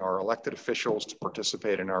challenge getting our elected officials to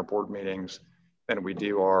participate in our board meetings than we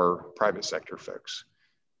do our private sector folks.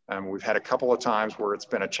 We've had a couple of times where it's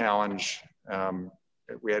been a challenge.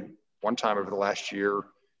 We had one time over the last year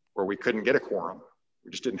where we couldn't get a quorum.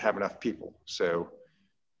 We just didn't have enough people. So,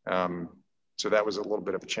 so that was a little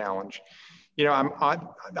bit of a challenge. You know,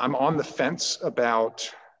 I'm on the fence about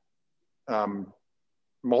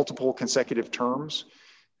multiple consecutive terms.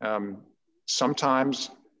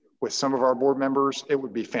 Sometimes with some of our board members, it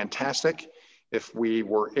would be fantastic if we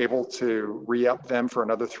were able to re-up them for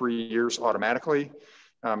another 3 years automatically.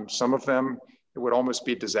 Some of them, it would almost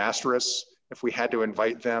be disastrous if we had to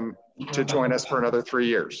invite them to join us for another 3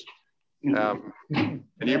 years. And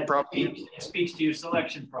you probably it speaks to your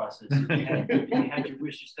selection process. If you had your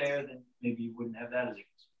wishes there, then maybe you wouldn't have that as a concern.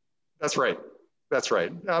 That's right. That's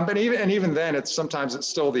right. But even then, sometimes it's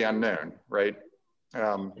still the unknown, right?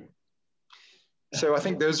 So I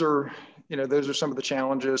think those are some of the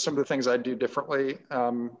challenges, some of the things I do differently.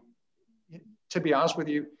 To be honest with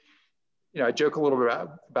you, I joke a little bit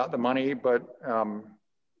about the money, but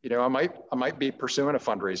I might be pursuing a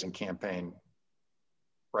fundraising campaign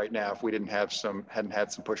right now if we hadn't had some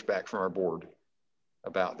pushback from our board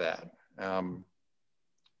about that,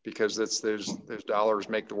 because those dollars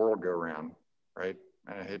make the world go round, right?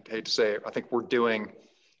 I hate to say it, I think we're doing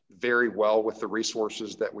very well with the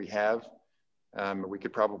resources that we have. We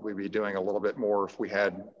could probably be doing a little bit more if we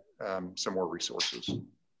had some more resources.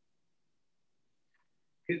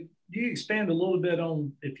 Could you expand a little bit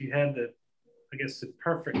on if you had the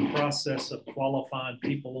perfect process of qualifying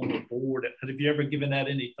people on the board? Have you ever given that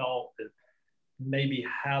any thought, that maybe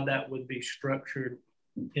how that would be structured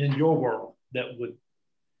in your world that would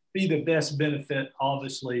be the best benefit?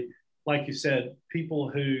 Obviously, like you said,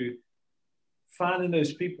 finding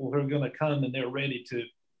those people who are going to come and they're ready to,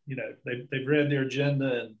 they've read their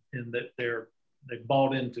agenda and that they've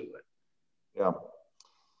bought into it. Yeah.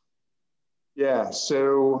 Yeah.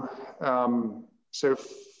 So,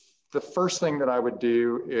 the first thing that I would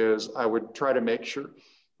do is I would try to make sure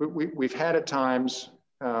we've had at times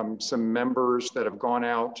some members that have gone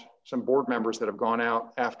out, some board members that have gone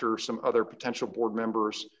out after some other potential board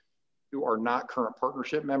members who are not current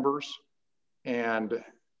partnership members. And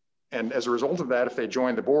as a result of that, if they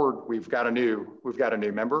join the board, we've got a new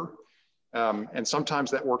member. And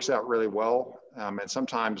sometimes that works out really well, and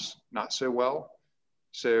sometimes not so well.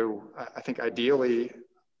 So I think ideally,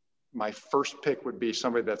 my first pick would be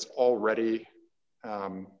somebody that's already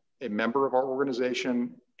a member of our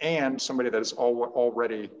organization and somebody that is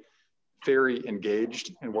already very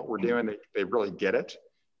engaged in what we're doing. They really get it.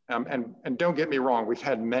 And don't get me wrong, we've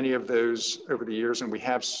had many of those over the years, and we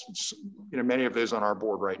have many of those on our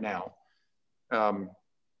board right now.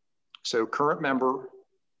 So current member,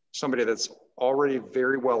 somebody that's already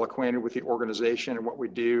very well acquainted with the organization and what we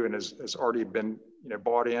do and has already been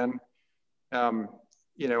bought in.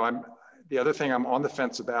 The other thing I'm on the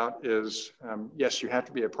fence about is, yes, you have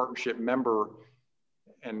to be a partnership member,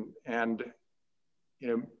 and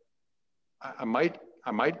I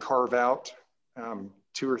might carve out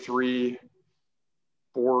 2 or 3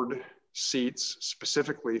 board seats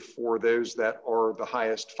specifically for those that are the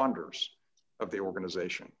highest funders of the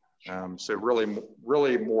organization. So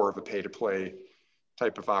really more of a pay-to-play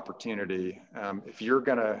type of opportunity. If you're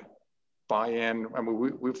going to buy in, I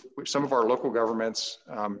mean, we've some of our local governments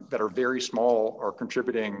that are very small are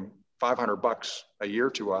contributing $500 a year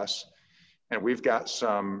to us, and we've got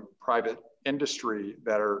some private industry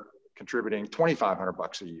that are contributing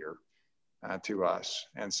 $2,500 a year to us.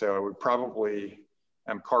 And so I would probably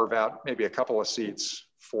carve out maybe a couple of seats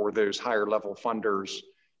for those higher level funders,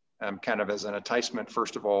 kind of as an enticement,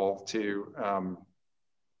 first of all, to,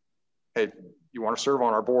 hey, you want to serve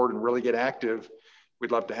on our board and really get active, we'd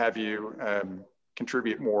love to have you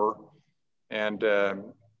contribute more. And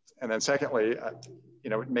then secondly,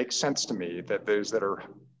 it makes sense to me that those that are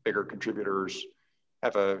bigger contributors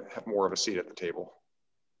have more of a seat at the table.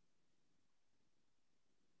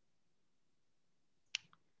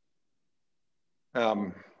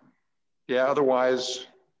 Yeah, otherwise,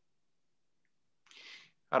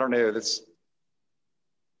 I don't know,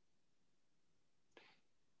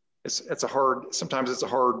 sometimes it's a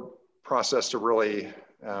hard process to really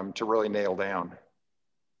nail down.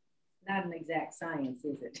 Not an exact science,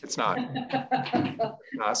 is it? It's not.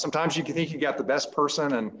 Sometimes you can think you got the best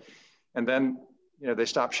person, and then they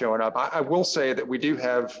stop showing up. I will say that we do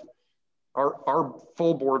have our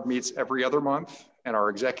full board meets every other month, and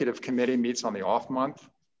our executive committee meets on the off month.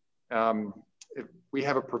 We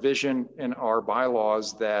have a provision in our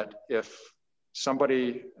bylaws that if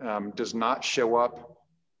somebody does not show up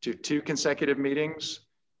to 2 consecutive meetings,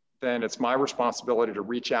 then it's my responsibility to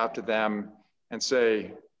reach out to them and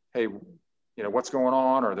say, hey, what's going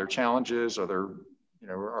on? Are there challenges? Are there you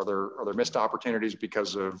know, are there missed opportunities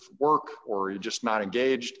because of work, or are you just not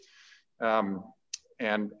engaged? And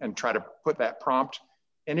try to put that prompt.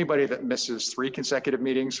 Anybody that misses 3 consecutive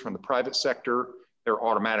meetings from the private sector, they're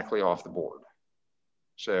automatically off the board.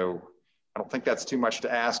 So I don't think that's too much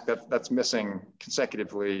to ask. That's missing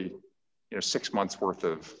consecutively, you know, 6 months worth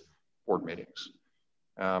of board meetings.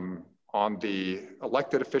 On the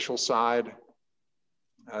elected official side,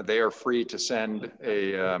 they are free to send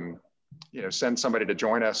send somebody to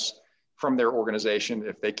join us from their organization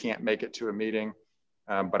if they can't make it to a meeting.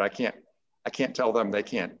 But I can't tell them they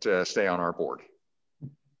can't stay on our board.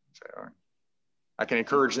 So I can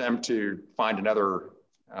encourage them to find another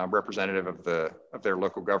representative of their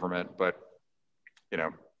local government, but you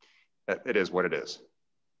know, it is what it is.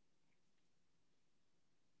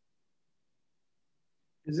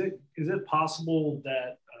 Is it possible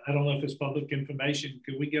that, I don't know if it's public information,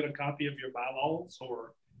 could we get a copy of your bylaws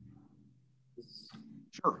or?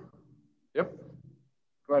 Sure. Yep.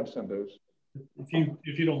 Go ahead and send those.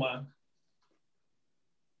 If you don't mind.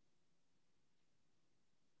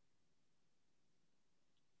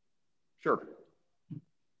 Sure.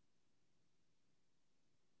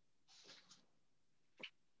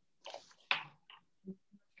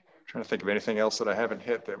 Trying to think of anything else that I haven't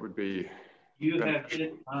hit that would be. You have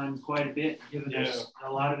hit on quite a bit, given us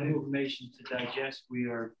a lot of information to digest. We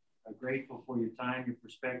are grateful for your time, your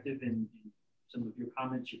perspective, and some of your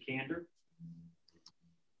comments, your candor.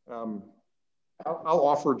 I'll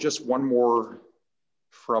offer just one more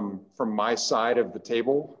from my side of the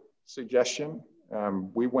table suggestion.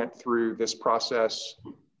 We went through this process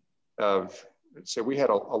of, so we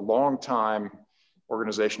had a long time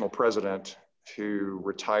organizational president who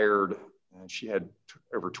retired, and she had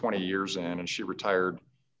over 20 years in, and she retired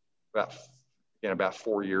about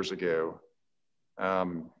 4 years ago.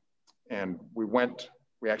 And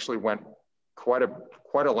we actually went quite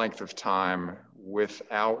a length of time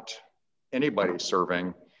without anybody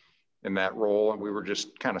serving in that role. And we were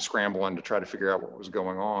just kind of scrambling to try to figure out what was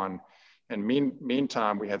going on. And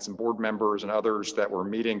meantime, we had some board members and others that were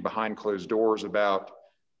meeting behind closed doors about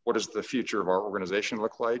what does the future of our organization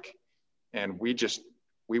look like. And we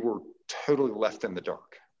were totally left in the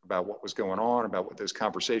dark about what was going on, about what those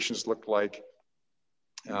conversations looked like.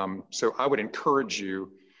 So I would encourage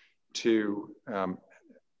you to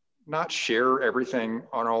not share everything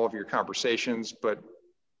on all of your conversations, but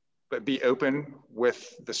be open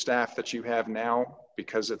with the staff that you have now,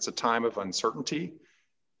 because it's a time of uncertainty.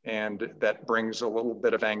 And that brings a little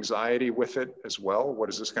bit of anxiety with it as well. What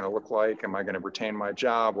is this going to look like? Am I going to retain my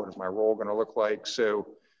job? What is my role going to look like? So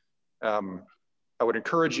I would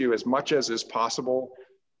encourage you as much as is possible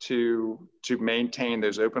to maintain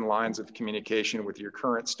those open lines of communication with your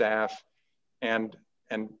current staff, and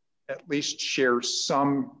at least share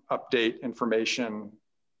some update information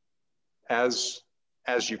as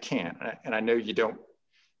you can. And I know you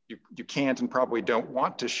can't and probably don't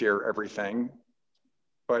want to share everything,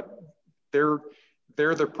 but they're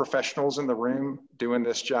the professionals in the room doing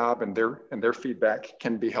this job, and their feedback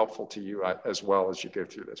can be helpful to you as well as you go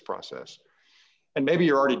through this process. And maybe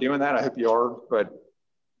you're already doing that. I hope you are, but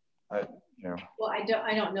you know. Well, I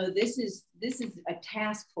don't know. This is a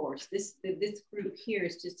task force. This group here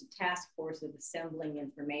is just a task force of assembling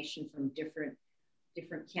information from different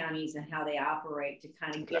counties and how they operate to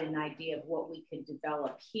kind of get an idea of what we could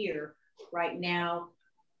develop here. Right now,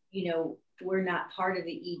 you know, we're not part of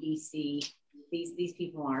the EDC. These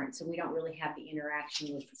people aren't, so we don't really have the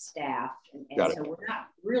interaction with the staff, and so we're not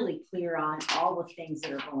really clear on all the things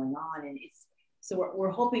that are going on. And so we're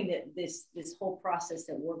hoping that this whole process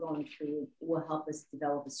that we're going through will help us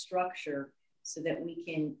develop a structure so that we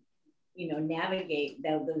can, you know, navigate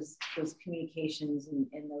those communications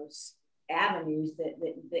and those avenues that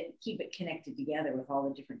keep it connected together with all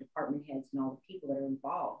the different department heads and all the people that are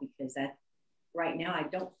involved. Because that right now, I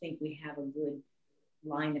don't think we have a good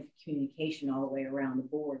line of communication all the way around the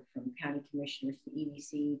board, from county commissioners to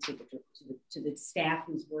EDC to the staff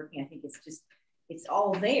who's working. I think it's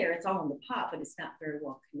all there, it's all in the pot, but it's not very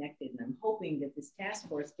well connected. And I'm hoping that this task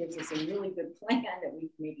force gives us a really good plan that we can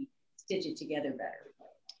maybe stitch it together better.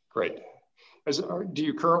 Great. Do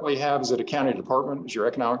you currently have, is it a county department? Is your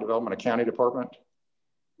economic development a county department?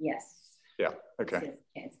 Yes. Yeah, okay.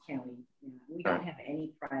 It's county. Yeah. We don't have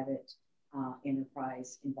any private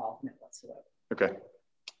enterprise involvement whatsoever. Okay.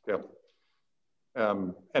 Yep.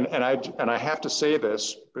 And I have to say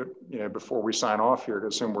this, but, you know, before we sign off here,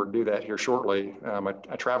 because assume we're going to do that here shortly.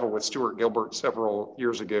 I traveled with Stuart Gilbert several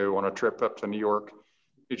years ago on a trip up to New York,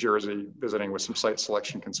 New Jersey, visiting with some site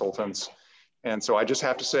selection consultants. And so I just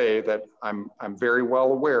have to say that I'm very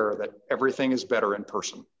well aware that everything is better in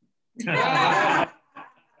person.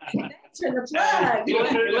 Thanks for the plug.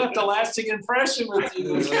 You left a lasting impression with you.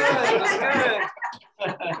 It was good.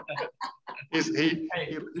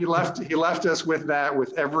 It was good. He left us with that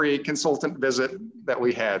with every consultant visit that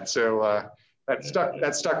we had. So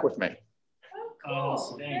that stuck with me. Oh,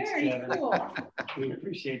 cool. Thanks, Very Kevin. cool. We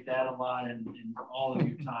appreciate that a lot and all of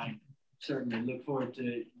your time. Certainly look forward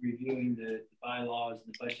to reviewing the bylaws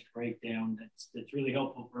and the budget breakdown. That's really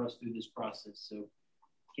helpful for us through this process. So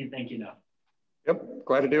can't thank you enough. Yep,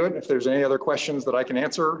 glad to do it. If there's any other questions that I can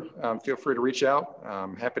answer, feel free to reach out.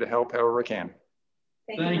 I'm happy to help however I can.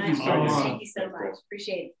 Thank you so much. Thank you so much.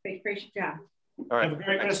 Appreciate it. Appreciate your job. All right. Have a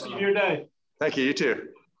great rest of your day. Thank you. You too.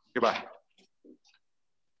 Goodbye.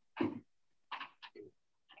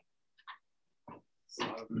 A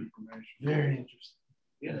lot of information. Very interesting.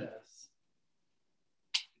 Yes.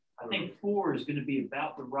 I think 4 is going to be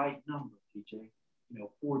about the right number, TJ.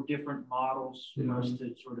 4 different models for us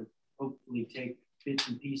to sort of hopefully take bits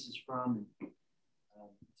and pieces from. And,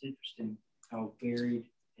 it's interesting how varied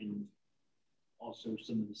and also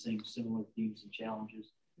some of the same similar themes and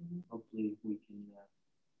challenges. Hopefully we can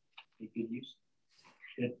make good use.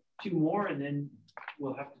 Get 2 more and then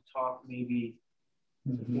we'll have to talk maybe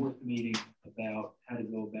the 4th meeting about how to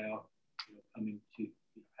go about coming to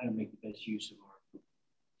how to make the best use of our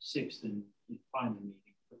 6th and final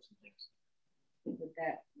meeting. Put some things. With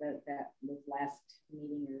that was last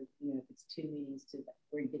meeting, or if it's 2 meetings to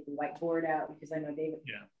where you get the whiteboard out, because I know David,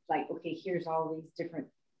 like, okay, here's all these different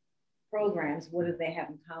programs. What do they have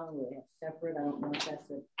in common? What do they have separate? I don't know if that's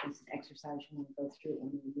an exercise you want to go through at one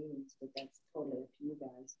of the meetings, but that's totally up to you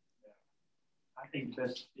guys. I think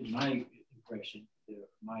best, in my impression,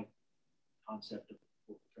 my concept of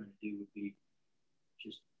what we're trying to do would be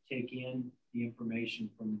just take in the information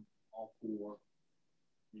from all 4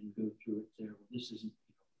 and go through it there. Well, this isn't,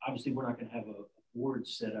 obviously we're not going to have a board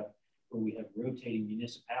set up where we have rotating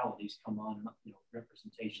municipalities come on and,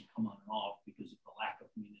 representation come on and off because of the lack of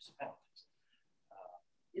municipalities.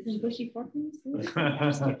 Isn't Bushy Fork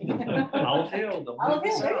municipality? Olive Hill, the Olive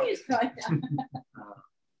Hill, there you go.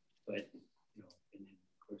 But, and then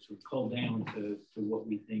of course we cull down to what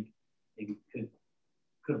we think maybe could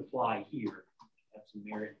apply here, have some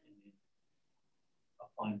merit, and then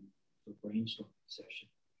apply the brainstorming session,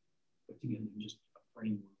 put together just a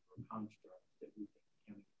framework or construct that we think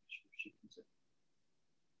the county commissioners should consider.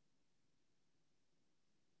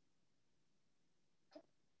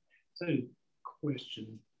 So,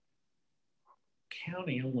 question: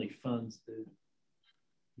 county only funds the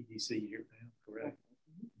EDC year round, correct?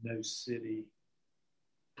 No city.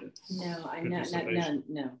 No, I'm not.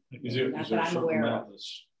 No. Is there a certain amount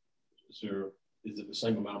that's? Is it the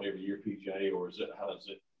same amount every year, PJ, or is it how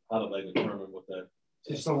do they determine what that?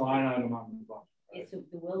 It's just a line item on the budget. Right? It's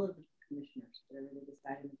the will of the commissioners, whatever they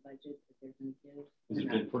decide in the budget that they're going to do. Has it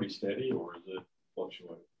been pretty steady, or is it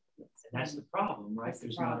fluctuating? And that's the problem, right?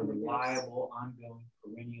 There's not a reliable, ongoing,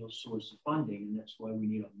 perennial source of funding, and that's why we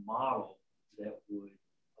need a model that would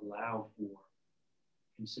allow for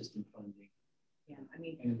consistent funding. Yeah, I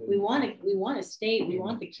mean, we want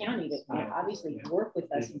the county to obviously work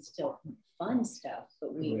with us and still fund stuff,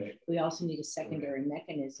 but we also need a secondary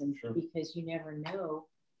mechanism because you never know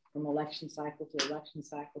from election cycle to election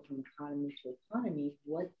cycle, from economy to economy,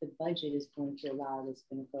 what the budget is going to allow that's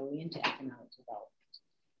going to go into economic development.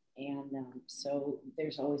 And so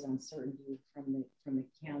there's always uncertainty from the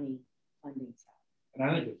county funding side. And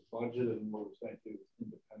I think it's budget and what we're saying too is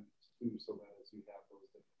independence too, so that as you have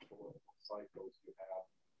those different political cycles, you have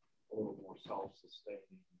a little more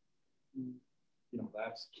self-sustaining.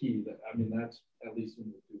 That's key. That's at least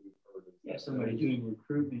in the 2 we've heard. Yeah, somebody doing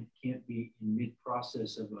recruitment can't be in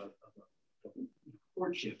mid-process of a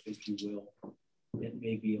courtship, if you will. It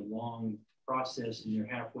may be a long process and they're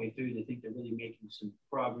halfway through. They think they're really making some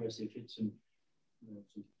progress. They've hit some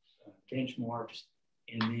benchmarks.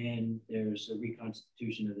 And then there's a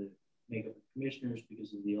reconstitution of the makeup of commissioners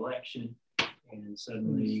because of the election. And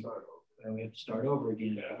suddenly we have to start over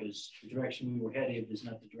again because the direction we were headed is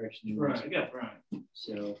not the direction we want to go. Right.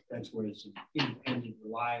 So that's where it's an independent,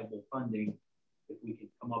 reliable funding if we can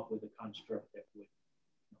come up with a construct that would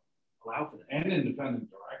allow for that. And independent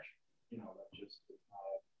direction. That just is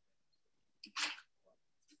not.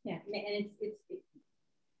 Yeah, and it's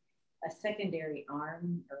a secondary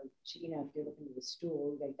arm, or if you're looking at the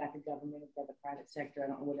stool, they've got the government, they've got the private sector. I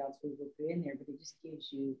don't know what else we would put in there, but it just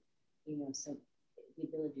gives you, some the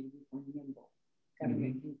ability to be more nimble.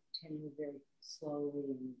 Government can tend to move very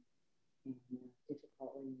slowly and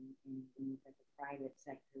difficultly, and when you've got the private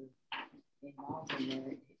sector involved in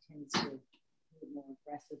there, it tends to move more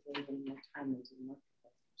aggressively and more timely to the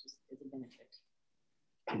marketplace, which is a benefit.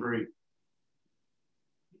 Agreed.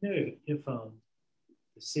 know if the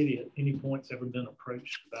city at any point's ever been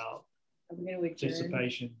approached about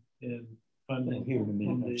participation in funding? Here in a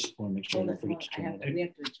minute, I just want to make sure we forget to turn it. We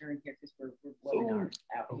have to adjourn here because we're blowing our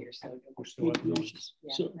out here. So We're still at the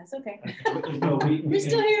yeah, that's okay. No, We're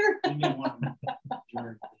still here. We may want to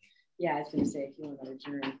adjourn. Yeah, I was going to say if you want to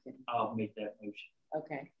adjourn, you can. I'll make that motion.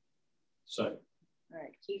 Okay. So. All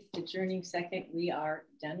right, Keith adjourning second. We are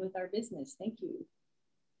done with our business. Thank you.